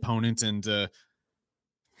divisional opponent. And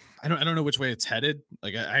I don't know which way it's headed.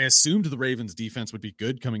 Like I assumed the Ravens defense would be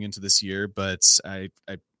good coming into this year, but I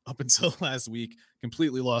up until last week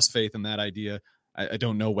completely lost faith in that idea. I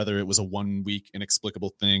don't know whether it was a 1 week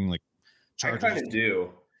inexplicable thing. Like Chargers, I kind of do.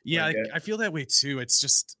 Yeah, like, I feel that way too. It's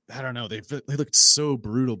just, I don't know. They looked so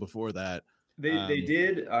brutal before that. They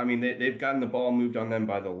did. I mean, they've gotten the ball moved on them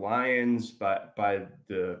by the Lions, by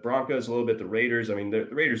the Broncos, a little bit, the Raiders. I mean, the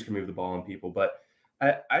Raiders can move the ball on people, but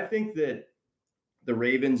I think that the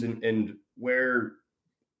Ravens and where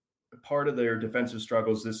part of their defensive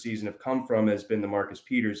struggles this season have come from has been the Marcus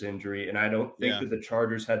Peters injury. And I don't think that the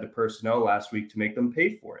Chargers had the personnel last week to make them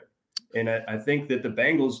pay for it. And I think that the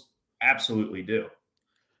Bengals absolutely do.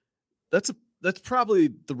 That's probably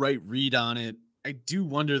the right read on it. I do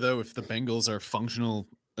wonder, though, if the Bengals are functional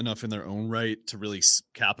enough in their own right to really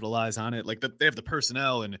capitalize on it. Like they have the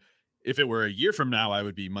personnel, and if it were a year from now, I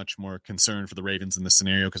would be much more concerned for the Ravens in this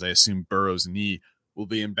scenario because I assume Burrow's knee will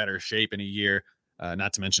be in better shape in a year.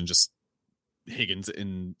 Not to mention just Higgins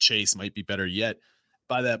and Chase might be better yet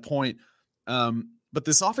by that point. But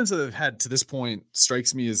this offense that they've had to this point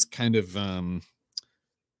strikes me as kind of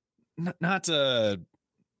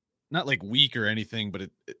not like weak or anything, but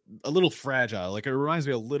a little fragile. Like it reminds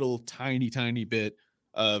me a little tiny bit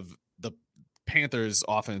of the Panthers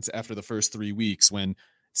offense after the first 3 weeks when it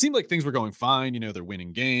seemed like things were going fine. You know, they're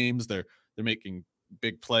winning games, they're making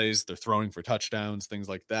big plays, they're throwing for touchdowns, things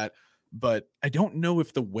like that. But I don't know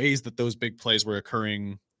if the ways that those big plays were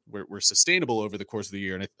occurring were sustainable over the course of the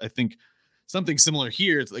year. And I think something similar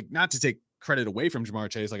here. It's like, not to take credit away from Ja'Marr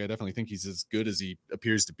Chase. Like I definitely think he's as good as he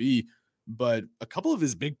appears to be, but a couple of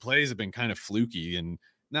his big plays have been kind of fluky and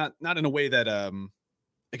not in a way that,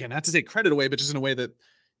 again, not to take credit away, but just in a way that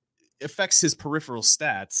affects his peripheral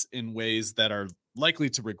stats in ways that are likely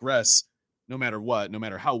to regress no matter what, no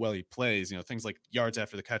matter how well he plays. You know, things like yards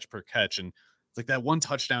after the catch per catch. And it's like that one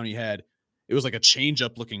touchdown he had, it was like a change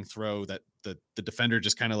up looking throw that the defender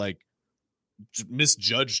just kind of like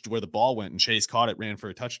misjudged where the ball went, and Chase caught it, ran for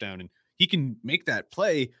a touchdown. And he can make that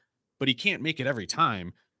play, but he can't make it every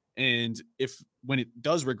time. And when it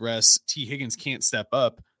does regress, T. Higgins can't step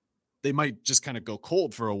up, they might just kind of go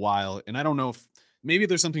cold for a while. And I don't know if maybe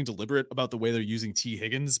there's something deliberate about the way they're using T.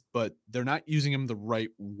 Higgins, but they're not using him the right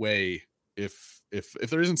way. If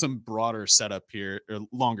there isn't some broader setup here or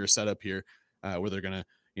longer setup here where they're going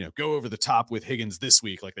to, go over the top with Higgins this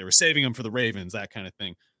week, like they were saving him for the Ravens, that kind of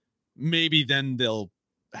thing, maybe then they'll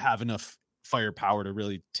have enough firepower to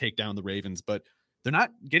really take down the Ravens. But they're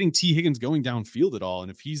not getting T. Higgins going downfield at all. And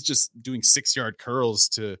if he's just doing 6-yard curls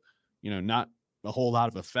to, not a whole lot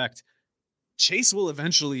of effect, Chase will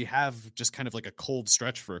eventually have just kind of like a cold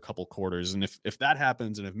stretch for a couple quarters. And if that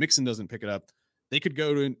happens, and if Mixon doesn't pick it up, they could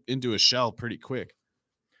go into a shell pretty quick.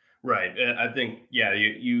 Right. I think,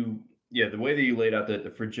 the way that you laid out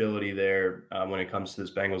the fragility there when it comes to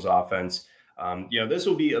this Bengals offense, this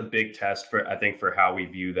will be a big test for how we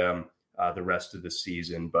view them the rest of the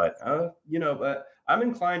season. But, I'm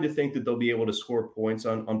inclined to think that they'll be able to score points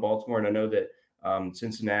on Baltimore. And I know that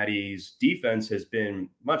Cincinnati's defense has been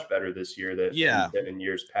much better this year than in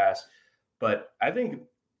years past. But I think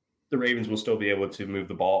the Ravens will still be able to move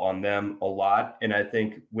the ball on them a lot. And I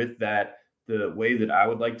think with that, the way that I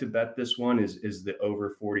would like to bet this one is the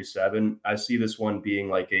over 47. I see this one being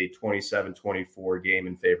like a 27-24 game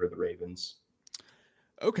in favor of the Ravens.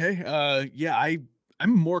 Okay.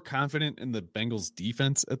 I'm more confident in the Bengals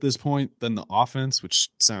defense at this point than the offense, which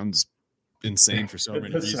sounds insane for so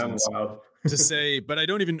many reasons to say, but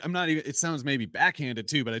it sounds maybe backhanded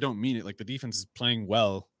too, but I don't mean it. Like the defense is playing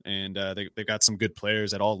well, and they've got some good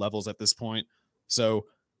players at all levels at this point. So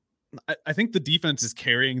I think the defense is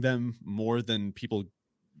carrying them more than people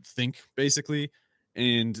think, basically.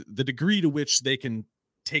 And the degree to which they can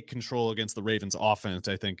take control against the Ravens offense,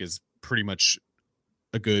 I think, is pretty much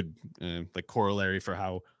a good corollary for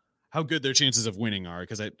how good their chances of winning are.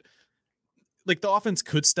 Because the offense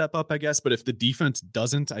could step up, I guess, but if the defense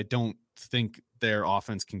doesn't, I don't think their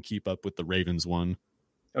offense can keep up with the Ravens one.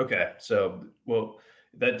 Okay, so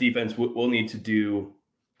that defense will need to do.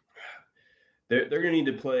 They're going to need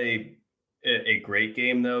to play a great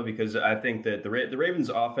game though, because I think that the Ravens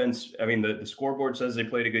offense, I mean, the scoreboard says they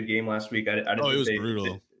played a good game last week. I didn't think it was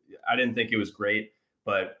brutal. I didn't think it was great,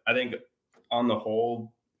 but I think on the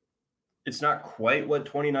whole, it's not quite what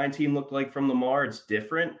 2019 looked like from Lamar. It's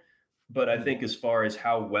different, but I think as far as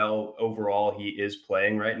how well overall he is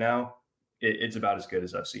playing right now, it's about as good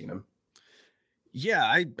as I've seen him. Yeah,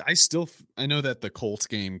 I know that the Colts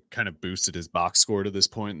game kind of boosted his box score to this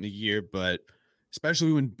point in the year, but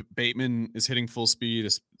especially when Bateman is hitting full speed,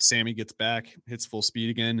 as Sammy gets back, hits full speed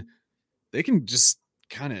again, they can just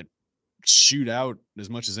kind of shoot out as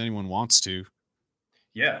much as anyone wants to.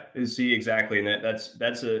 Yeah, see, exactly. And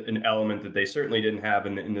that's an element that they certainly didn't have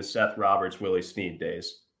in the Seth Roberts, Willie Snead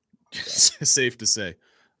days. Safe to say.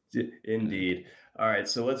 Indeed. All right,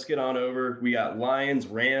 so let's get on over. We got Lions,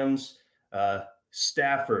 Rams,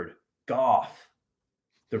 Stafford, Goff,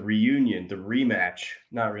 the reunion, the rematch.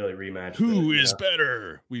 Not really rematch. Who is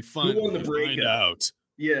better? We find out.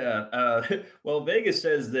 Yeah. Well, Vegas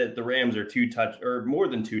says that the Rams are more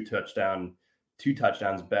than two touchdowns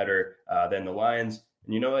better than the Lions.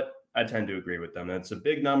 And you know what? I tend to agree with them. That's a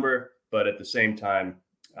big number, but at the same time,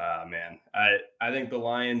 man, I think the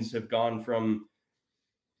Lions have gone from.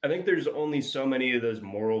 I think there's only so many of those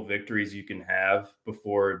moral victories you can have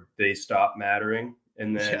before they stop mattering.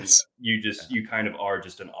 And then you kind of are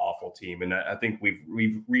just an awful team. And I think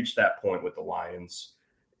we've reached that point with the Lions.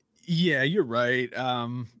 Yeah, you're right.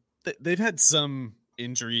 They've had some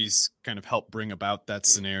injuries kind of help bring about that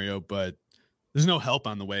scenario, but there's no help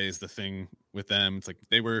on the way is the thing with them. It's like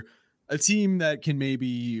they were a team that can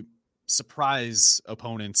maybe surprise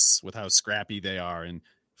opponents with how scrappy they are. And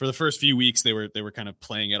for the first few weeks, they were kind of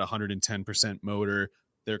playing at 110% motor.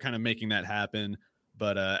 They're kind of making that happen.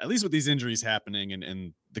 But at least with these injuries happening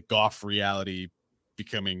and the Goff reality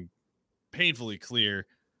becoming painfully clear,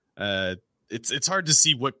 it's hard to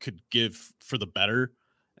see what could give for the better.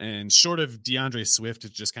 And short of DeAndre Swift is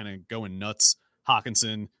just kind of going nuts,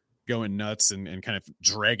 Hawkinson going nuts and kind of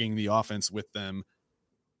dragging the offense with them.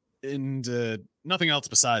 And nothing else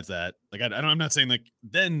besides that. Like I'm not saying like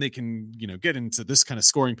then they can get into this kind of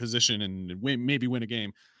scoring position and maybe win a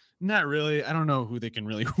game. Not really. I don't know who they can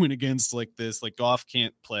really win against like this. Like Goff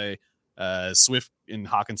can't play. Swift and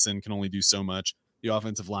Hawkinson can only do so much. The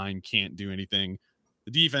offensive line can't do anything.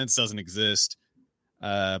 The defense doesn't exist.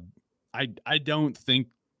 I don't think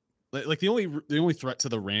like the only threat to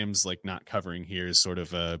the Rams like not covering here is sort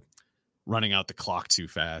of running out the clock too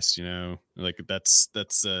fast. Like that's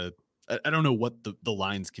I don't know what the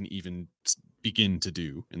lines can even begin to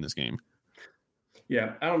do in this game.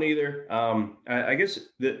 Yeah, I don't either. I guess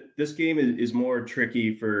this game is more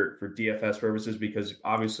tricky for DFS purposes because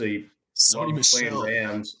obviously playing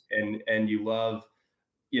Rams and you love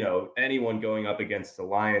anyone going up against the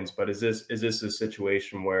Lions, but is this a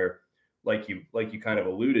situation where like you kind of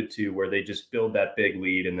alluded to where they just build that big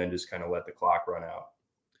lead and then just kind of let the clock run out?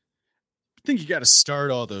 I think you got to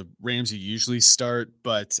start all the Rams you usually start,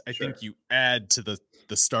 but I think you add to the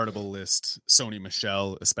startable list Sony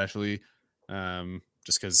Michel especially.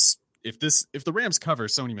 Just because if the Rams cover,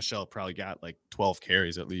 Sony Michel probably got like 12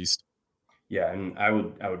 carries at least. Yeah, and I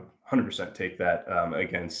would 100% take that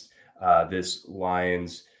against this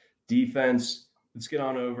Lions defense. Let's get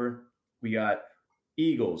on over. We got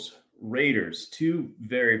Eagles, Raiders, two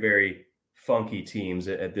very, very funky teams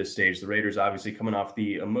at this stage. The Raiders obviously coming off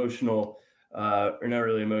the emotional, or not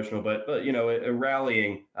really emotional, but a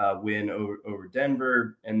rallying win over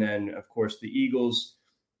Denver, and then of course the Eagles.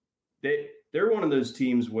 They're one of those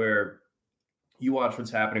teams where you watch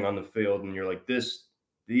what's happening on the field and you're like, these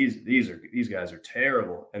guys are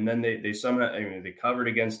terrible. And then they somehow, they covered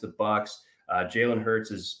against the Bucks. Jalen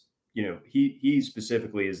Hurts is, he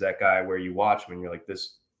specifically is that guy where you watch him and you're like,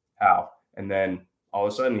 this, how? And then all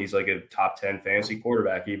of a sudden he's like a top 10 fantasy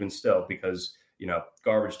quarterback even still because,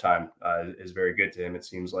 garbage time is very good to him, it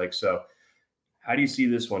seems like. So how do you see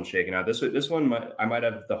this one shaking out? This one, I might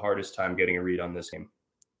have the hardest time getting a read on this game.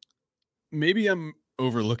 Maybe I'm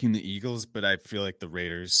overlooking the Eagles, but I feel like the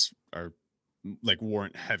Raiders are like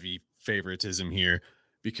warrant heavy favoritism here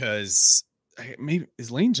because maybe is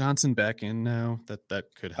Lane Johnson back in now? That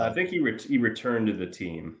could help. I think he returned to the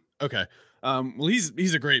team. Okay. Well,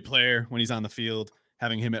 he's a great player when he's on the field.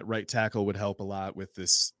 Having him at right tackle would help a lot with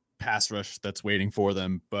this pass rush that's waiting for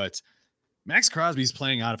them. But Max Crosby's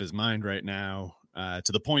playing out of his mind right now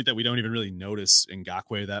to the point that we don't even really notice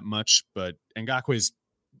Ngakoue that much. But Ngakoue's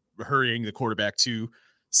hurrying the quarterback too.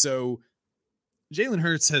 So Jalen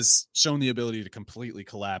Hurts has shown the ability to completely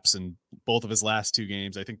collapse in both of his last two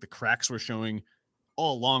games. I think the cracks were showing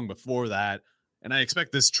all along before that. And I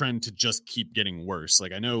expect this trend to just keep getting worse.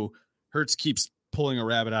 Like I know Hurts keeps pulling a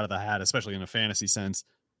rabbit out of the hat, especially in a fantasy sense.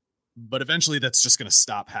 But eventually that's just going to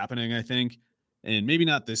stop happening, I think. And maybe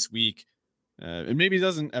not this week. And maybe it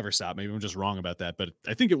doesn't ever stop. Maybe I'm just wrong about that, but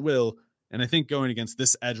I think it will. And I think going against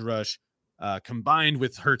this edge rush, combined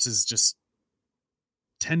with Hurts's just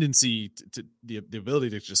tendency to the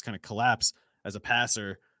ability to just kind of collapse as a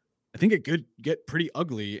passer, I think it could get pretty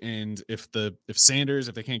ugly. And if they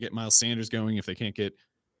can't get Miles Sanders going, if they can't get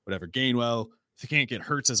Gainwell, if they can't get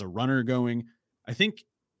Hurts as a runner going, I think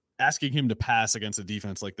asking him to pass against a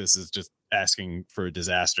defense like this is just asking for a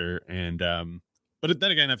disaster. And but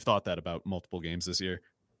then again, I've thought that about multiple games this year.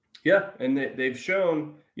 Yeah, and they've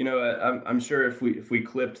shown, I'm sure if we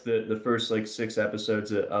clipped the first like 6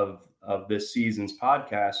 episodes of this season's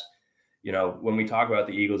podcast, when we talk about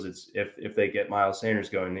the Eagles, it's if they get Miles Sanders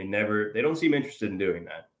going, they don't seem interested in doing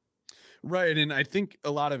that. Right, and I think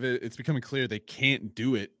a lot of it's becoming clear they can't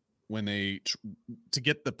do it when to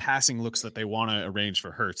get the passing looks that they want to arrange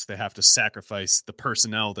for Hurts. They have to sacrifice the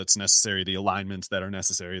personnel that's necessary, the alignments that are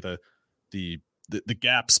necessary, the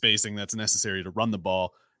gap spacing that's necessary to run the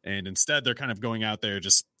ball. And instead they're kind of going out there,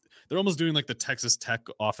 they're almost doing like the Texas Tech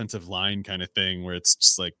offensive line kind of thing, where it's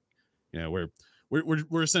just like,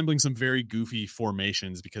 we're assembling some very goofy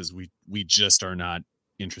formations because we just are not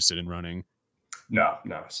interested in running. No.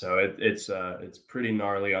 So it's pretty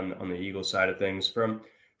gnarly on the Eagles side of things.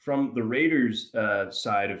 From the Raiders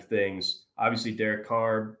side of things, obviously Derek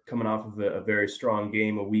Carr coming off of a very strong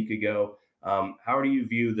game a week ago. How do you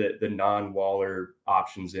view the non-Waller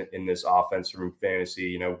options in this offense from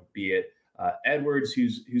fantasy? Be it Edwards,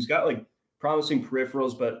 who's got like promising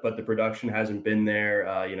peripherals, but the production hasn't been there.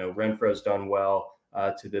 Renfro's done well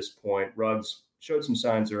to this point. Ruggs showed some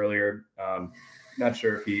signs earlier. Not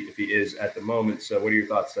sure if he is at the moment. So what are your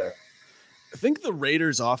thoughts there? I think the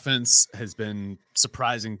Raiders offense has been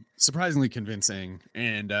surprisingly convincing.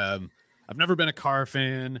 And I've never been a Carr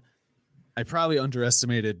fan. I probably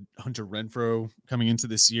underestimated Hunter Renfrow coming into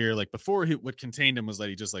this year. Like before, what contained him was that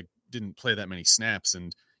he just like didn't play that many snaps,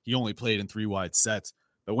 and he only played in 3 wide sets.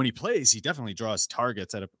 But when he plays, he definitely draws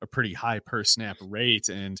targets at a pretty high per snap rate.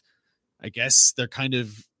 And I guess they're kind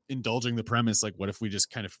of indulging the premise, like, what if we just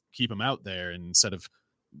kind of keep him out there instead of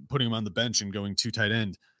putting him on the bench and going 2 tight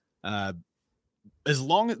end? As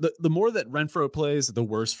long the more that Renfrow plays, the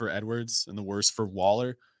worse for Edwards and the worse for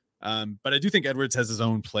Waller. But I do think Edwards has his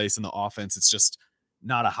own place in the offense. It's just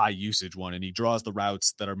not a high usage one, and he draws the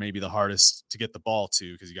routes that are maybe the hardest to get the ball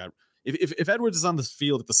to, because if Edwards is on the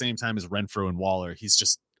field at the same time as Renfrow and Waller, he's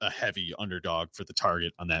just a heavy underdog for the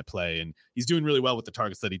target on that play, and he's doing really well with the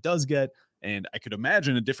targets that he does get. And I could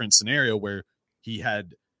imagine a different scenario where he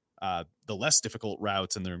had the less difficult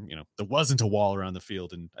routes, and there wasn't a Waller on the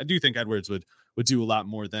field, and I do think Edwards would do a lot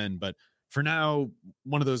more then. But for now,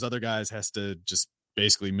 one of those other guys has to just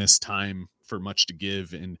basically miss time for much to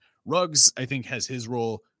give. And Ruggs, I think, has his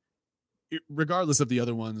role. Regardless of the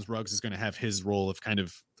other ones, Ruggs is going to have his role of kind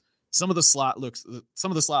of some of the slot looks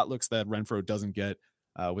that Renfrow doesn't get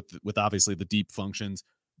with obviously the deep functions.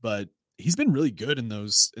 But he's been really good in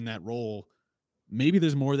that role. Maybe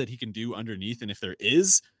there's more that he can do underneath. And if there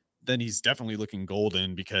is, then he's definitely looking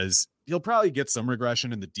golden, because he'll probably get some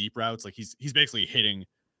regression in the deep routes. Like he's basically hitting,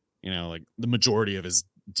 like the majority of his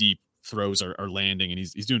deep throws are landing, and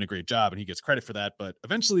he's doing a great job, and he gets credit for that. But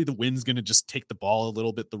eventually the wind's going to just take the ball a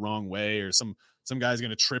little bit the wrong way, or some guy's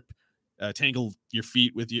going to trip, tangle your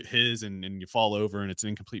feet with his, and you fall over and it's an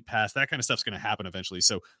incomplete pass. That kind of stuff's going to happen eventually.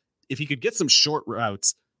 So if he could get some short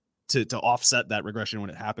routes to offset that regression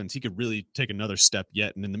when it happens, he could really take another step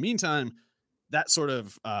yet. And in the meantime, that sort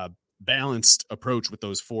of balanced approach with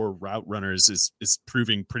those 4 route runners is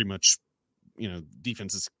proving pretty much,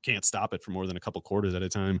 defenses can't stop it for more than a couple quarters at a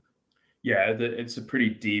time. Yeah, it's a pretty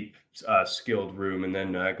deep, skilled room. And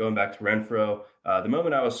then going back to Renfrow, the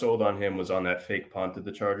moment I was sold on him was on that fake punt that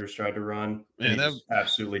the Chargers tried to run. Man, that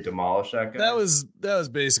absolutely demolished that guy. That was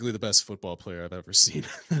basically the best football player I've ever seen.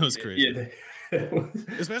 That was crazy. Yeah,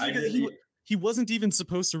 especially because he wasn't even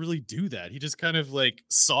supposed to really do that. He just kind of like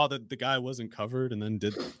saw that the guy wasn't covered and then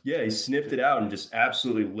did. Yeah, he sniffed it out and just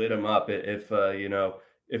absolutely lit him up. If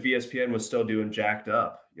ESPN was still doing Jacked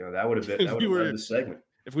Up, that would have been the segment.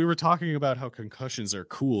 If we were talking about how concussions are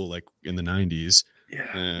cool, like in the 90s.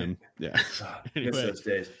 Yeah. Yeah. Anyway, those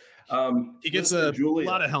days. He gets a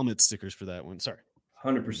lot of helmet stickers for that one. Sorry.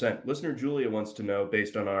 100%. Listener Julia wants to know,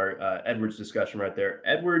 based on our Edwards discussion right there,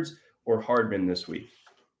 Edwards or Hardman this week?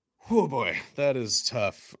 Oh boy, that is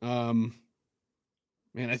tough. Man,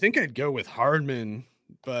 I think I'd go with Hardman,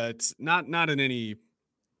 but not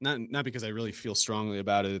because I really feel strongly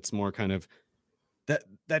about it. It's more kind of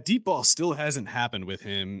that deep ball still hasn't happened with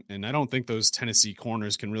him, and I don't think those Tennessee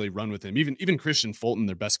corners can really run with him. Even Christian Fulton,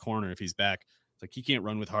 their best corner, if he's back, like he can't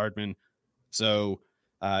run with Hardman. So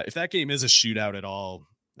if that game is a shootout at all,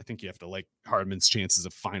 I think you have to like Hardman's chances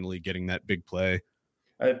of finally getting that big play.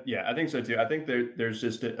 Yeah, I think so too. I think there's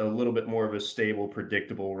just a little bit more of a stable,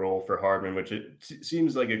 predictable role for Hardman, which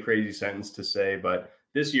seems like a crazy sentence to say, but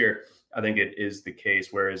this year I think it is the case.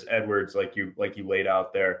 Whereas Edwards, like you laid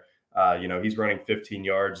out there, he's running 15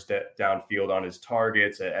 yards downfield on his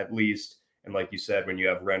targets at least, and like you said, when you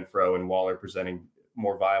have Renfrow and Waller presenting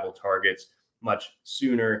more viable targets much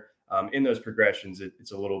sooner in those progressions,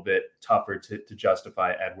 it's a little bit tougher to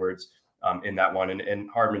justify Edwards. In that one.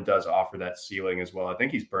 And Hardman does offer that ceiling as well. I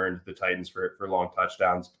think he's burned the Titans for long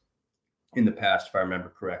touchdowns in the past, if I remember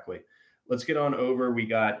correctly. Let's get on over. We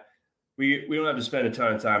don't have to spend a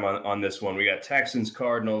ton of time on this one. We got Texans,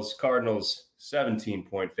 Cardinals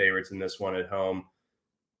 17-point favorites in this one at home.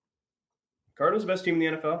 Cardinals the best team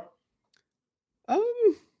in the NFL? I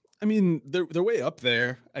mean, they're way up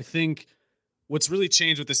there. I think what's really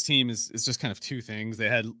changed with this team is just kind of two things. They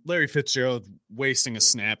had Larry Fitzgerald wasting a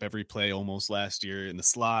snap every play almost last year in the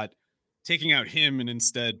slot, taking out him and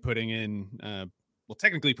instead putting in,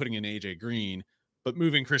 technically putting in AJ Green, but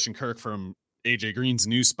moving Christian Kirk from AJ Green's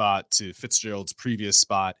new spot to Fitzgerald's previous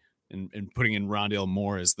spot and putting in Rondale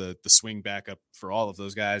Moore as the swing backup for all of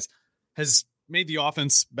those guys has made the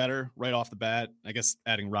offense better right off the bat. I guess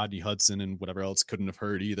adding Rodney Hudson and whatever else couldn't have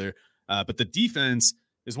hurt either. But the defense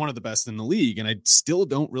is one of the best in the league, and I still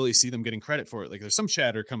don't really see them getting credit for it. Like there's some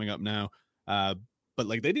chatter coming up now, but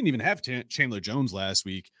like they didn't even have Chandler Jones last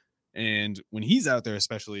week, and when he's out there,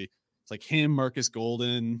 especially, it's like him, Marcus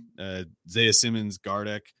Golden, Zaya Simmons,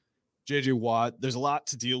 Gardeck, JJ Watt. There's a lot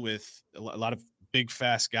to deal with, a lot of big,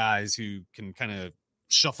 fast guys who can kind of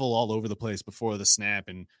shuffle all over the place before the snap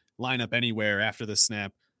and line up anywhere after the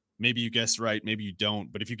snap. Maybe you guess right, maybe you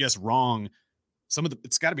don't, but if you guess wrong,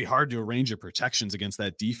 it's got to be hard to arrange your protections against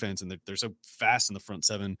that defense, and they're so fast in the front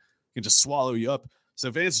seven, can just swallow you up.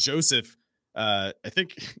 So Vance Joseph, I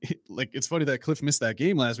think like it's funny that Cliff missed that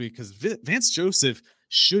game last week because Vance Joseph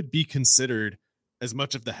should be considered as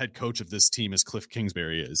much of the head coach of this team as Cliff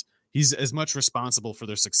Kingsbury is. He's as much responsible for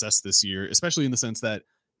their success this year, especially in the sense that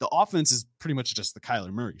the offense is pretty much just the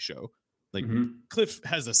Kyler Murray show. Like Cliff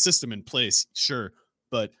has a system in place, sure,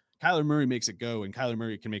 but Kyler Murray makes it go, and Kyler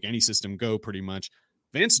Murray can make any system go pretty much.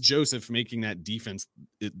 Vance Joseph making that defense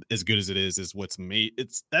as good as it is what's made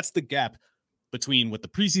that's the gap between what the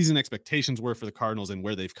preseason expectations were for the Cardinals and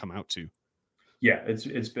where they've come out to. Yeah,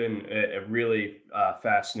 it's been a really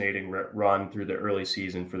fascinating run through the early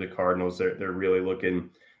season for the Cardinals. They're really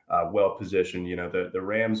looking well positioned. The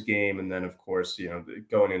Rams game, and then of course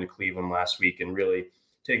going into Cleveland last week and really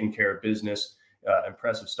taking care of business.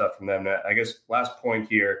 Impressive stuff from them. I guess last point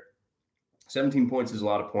here. 17 points is a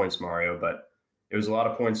lot of points, Mario, but it was a lot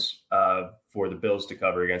of points for the Bills to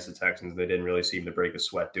cover against the Texans. They didn't really seem to break a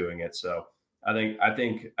sweat doing it. So I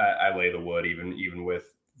think I lay the wood even with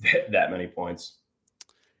that many points.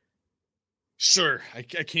 Sure, I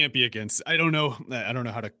can't be against. I don't know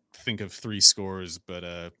how to think of three scores,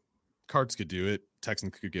 but Cards could do it.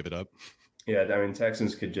 Texans could give it up. Yeah, I mean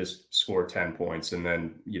Texans could just score 10 points, and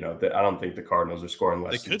then I don't think the Cardinals are scoring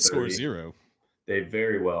less. They could score 0. They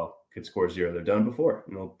very well could score 0. They've done it before,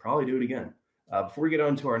 and they'll probably do it again. Before we get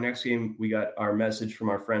on to our next game, we got our message from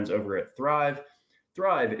our friends over at Thrive.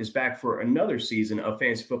 Thrive is back for another season of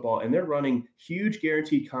fantasy football, and they're running huge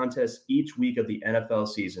guaranteed contests each week of the NFL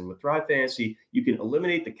season. With Thrive Fantasy, you can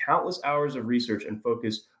eliminate the countless hours of research and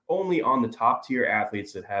focus only on the top-tier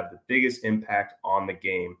athletes that have the biggest impact on the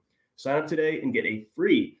game. Sign up today and get a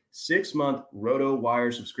free 6-month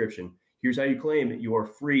RotoWire subscription. Here's how you claim your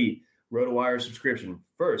free RotoWire subscription.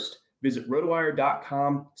 First, visit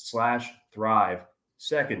rotowire.com/thrive.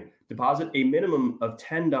 Second, deposit a minimum of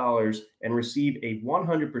 $10 and receive a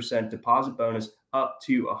 100% deposit bonus up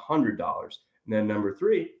to $100. And then number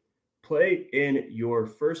 3, play in your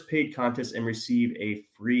first paid contest and receive a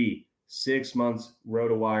free 6 months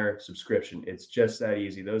RotoWire subscription. It's just that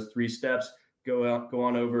easy. Those 3 steps, go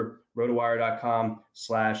on over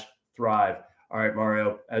rotowire.com/thrive. All right,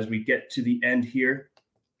 Mario, as we get to the end here,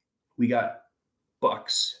 we got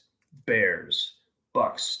Bucks, Bears.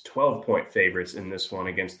 Bucks 12-point favorites in this one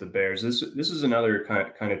against the Bears. This is another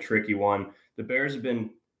kind of tricky one. The Bears have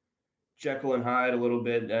been Jekyll and Hyde a little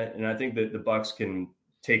bit, and I think that the Bucks can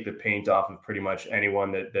take the paint off of pretty much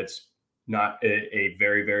anyone that's not a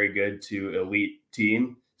very, very good to elite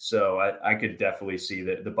team. So I could definitely see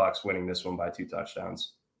the Bucks winning this one by 2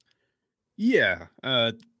 touchdowns. Yeah,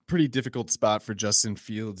 pretty difficult spot for Justin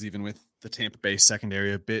Fields, even with the Tampa Bay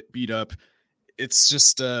secondary a bit beat up. it's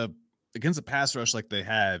just against a pass rush like they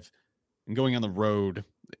have and going on the road,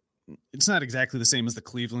 it's not exactly the same as the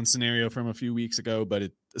Cleveland scenario from a few weeks ago, but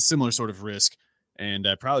it's a similar sort of risk, and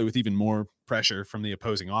probably with even more pressure from the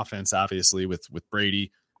opposing offense, obviously, with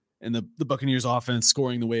Brady and the Buccaneers offense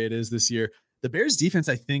scoring the way it is this year. The Bears defense,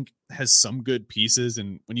 I think, has some good pieces,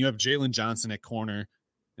 and when you have Jalen Johnson at corner,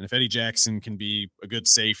 and if Eddie Jackson can be a good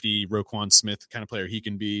safety, Roquan Smith kind of player he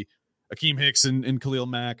can be, Akeem Hicks and Khalil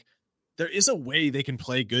Mack, there is a way they can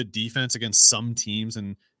play good defense against some teams,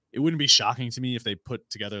 and it wouldn't be shocking to me if they put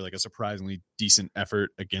together like a surprisingly decent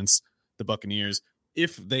effort against the Buccaneers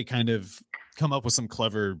if they kind of come up with some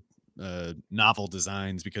clever novel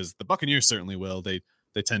designs, because the Buccaneers certainly will. They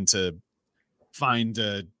tend to find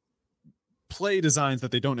play designs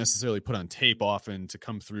that they don't necessarily put on tape often to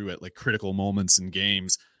come through at like critical moments in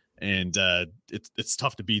games, and it's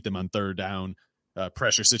tough to beat them on third down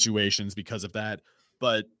pressure situations because of that.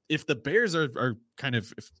 But if the Bears are kind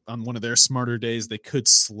of on one of their smarter days, they could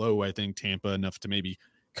slow, I think, Tampa enough to maybe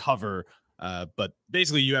cover. But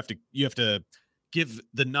basically, you have to give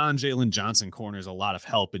the non-Jalen Johnson corners a lot of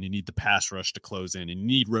help, and you need the pass rush to close in, and you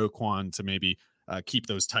need Roquan to maybe keep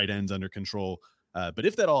those tight ends under control. But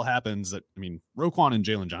if that all happens, Roquan and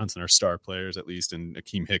Jalen Johnson are star players at least, and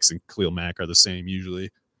Akeem Hicks and Khalil Mack are the same usually.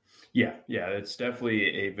 Yeah, it's definitely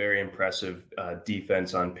a very impressive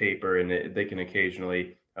defense on paper, and they can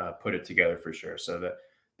occasionally put it together for sure. So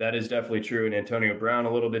that is definitely true. And Antonio Brown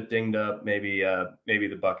a little bit dinged up. Maybe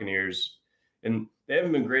the Buccaneers, and they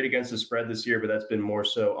haven't been great against the spread this year, but that's been more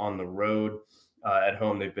so on the road. At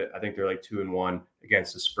home, I think they're like 2-1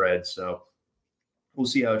 against the spread. So we'll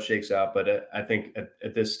see how it shakes out. But I think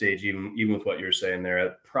at this stage, even with what you're saying there,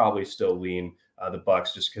 I'd probably still lean the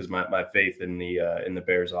Bucs, just because my faith in the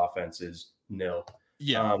Bears offense is nil.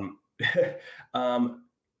 Yeah.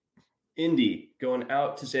 Indy going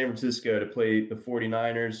out to San Francisco to play the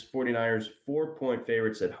 49ers. 49ers 4-point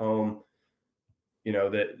favorites at home. You know,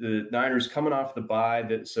 the Niners coming off the bye.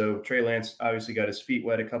 So Trey Lance obviously got his feet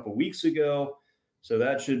wet a couple weeks ago. So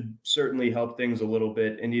that should certainly help things a little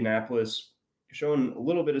bit. Indianapolis showing a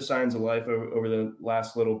little bit of signs of life over the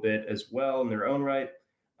last little bit as well in their own right.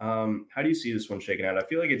 How do you see this one shaking out? I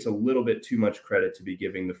feel like it's a little bit too much credit to be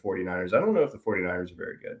giving the 49ers. I don't know if the 49ers are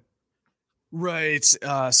very good. Right.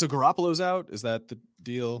 So Garoppolo's out. Is that the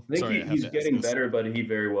deal? I think he's getting better, but he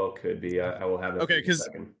very well could be. I will have that in a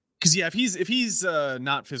second. Because if he's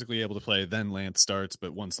not physically able to play, then Lance starts.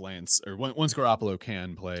 But once Garoppolo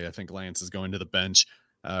can play, I think Lance is going to the bench.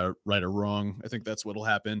 Right or wrong, I think that's what'll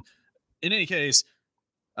happen. In any case,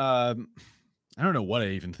 I don't know what I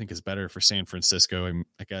even think is better for San Francisco.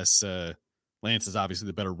 I guess Lance is obviously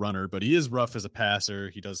the better runner, but he is rough as a passer.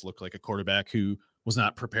 He does look like a quarterback who was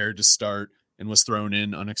not prepared to start and was thrown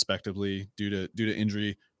in unexpectedly due to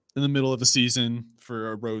injury in the middle of the season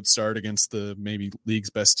for a road start against the maybe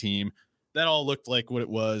league's best team. That all looked like what it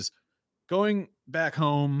was. Going back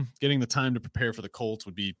home, getting the time to prepare for the Colts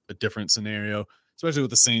would be a different scenario, especially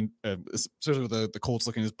with the Colts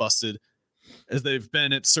looking as busted as they've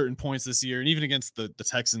been at certain points this year. And even against the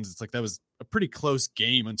Texans, it's like that was a pretty close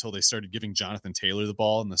game until they started giving Jonathan Taylor the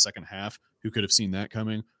ball in the second half. Who could have seen that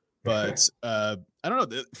coming? But I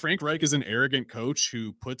don't know. Frank Reich is an arrogant coach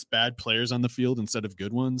who puts bad players on the field instead of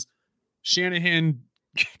good ones. Shanahan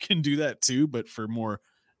can do that too, but for more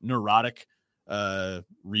neurotic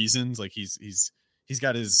reasons. Like he's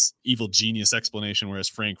got his evil genius explanation, whereas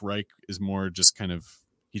Frank Reich is more just kind of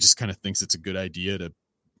thinks it's a good idea to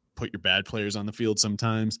put your bad players on the field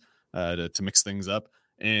sometimes to mix things up,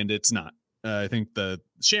 and it's not. I think the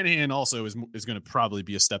Shanahan also is going to probably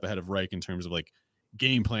be a step ahead of Reich in terms of like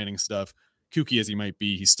game planning stuff. Kooky as he might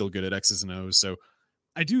be, he's still good at X's and O's. So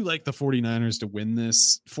I do like the 49ers to win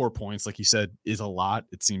this. 4 points, like you said, is a lot.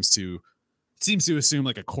 It seems to assume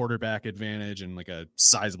like a quarterback advantage and like a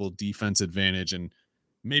sizable defense advantage, and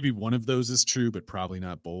maybe one of those is true, but probably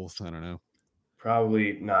not both. I don't know.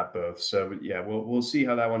 Probably not both. So yeah, we'll see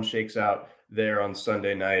how that one shakes out there on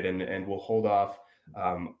Sunday night, and we'll hold off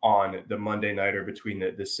on the Monday nighter between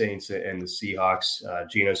the Saints and the Seahawks.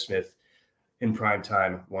 Geno Smith in prime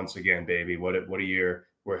time once again, baby. What a year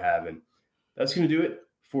we're having. That's going to do it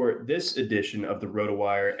for this edition of the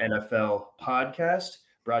RotoWire NFL podcast,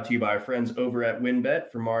 brought to you by our friends over at WynnBET.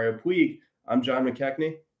 For Mario Puig, I'm John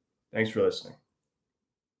McKechnie. Thanks for listening.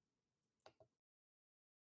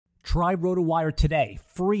 Try RotoWire today,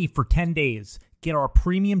 free for 10 days. Get our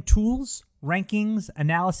premium tools, rankings,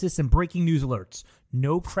 analysis, and breaking news alerts.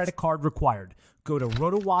 No credit card required. Go to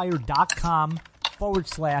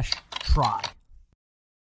rotowire.com/try.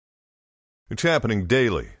 It's happening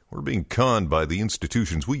daily. We're being conned by the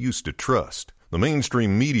institutions we used to trust. The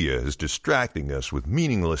mainstream media is distracting us with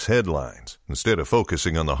meaningless headlines instead of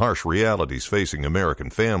focusing on the harsh realities facing American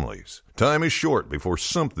families. Time is short before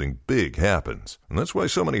something big happens, and that's why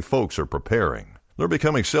so many folks are preparing. They're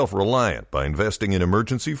becoming self-reliant by investing in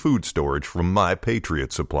emergency food storage from My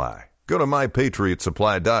Patriot Supply. Go to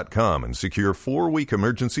MyPatriotSupply.com and secure 4-week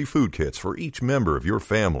emergency food kits for each member of your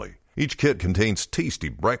family. Each kit contains tasty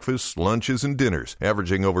breakfasts, lunches, and dinners,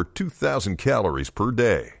 averaging over 2,000 calories per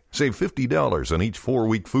day. Save $50 on each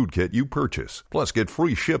 4-week food kit you purchase. Plus, get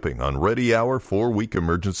free shipping on Ready Hour 4-week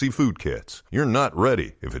emergency food kits. You're not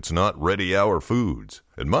ready if it's not Ready Hour foods.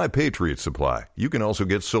 At My Patriot Supply, you can also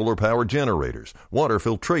get solar power generators, water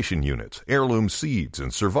filtration units, heirloom seeds,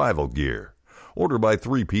 and survival gear. Order by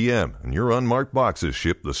 3 p.m. and your unmarked boxes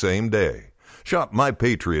ship the same day. Shop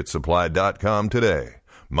MyPatriotSupply.com today.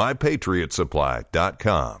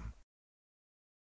 MyPatriotSupply.com.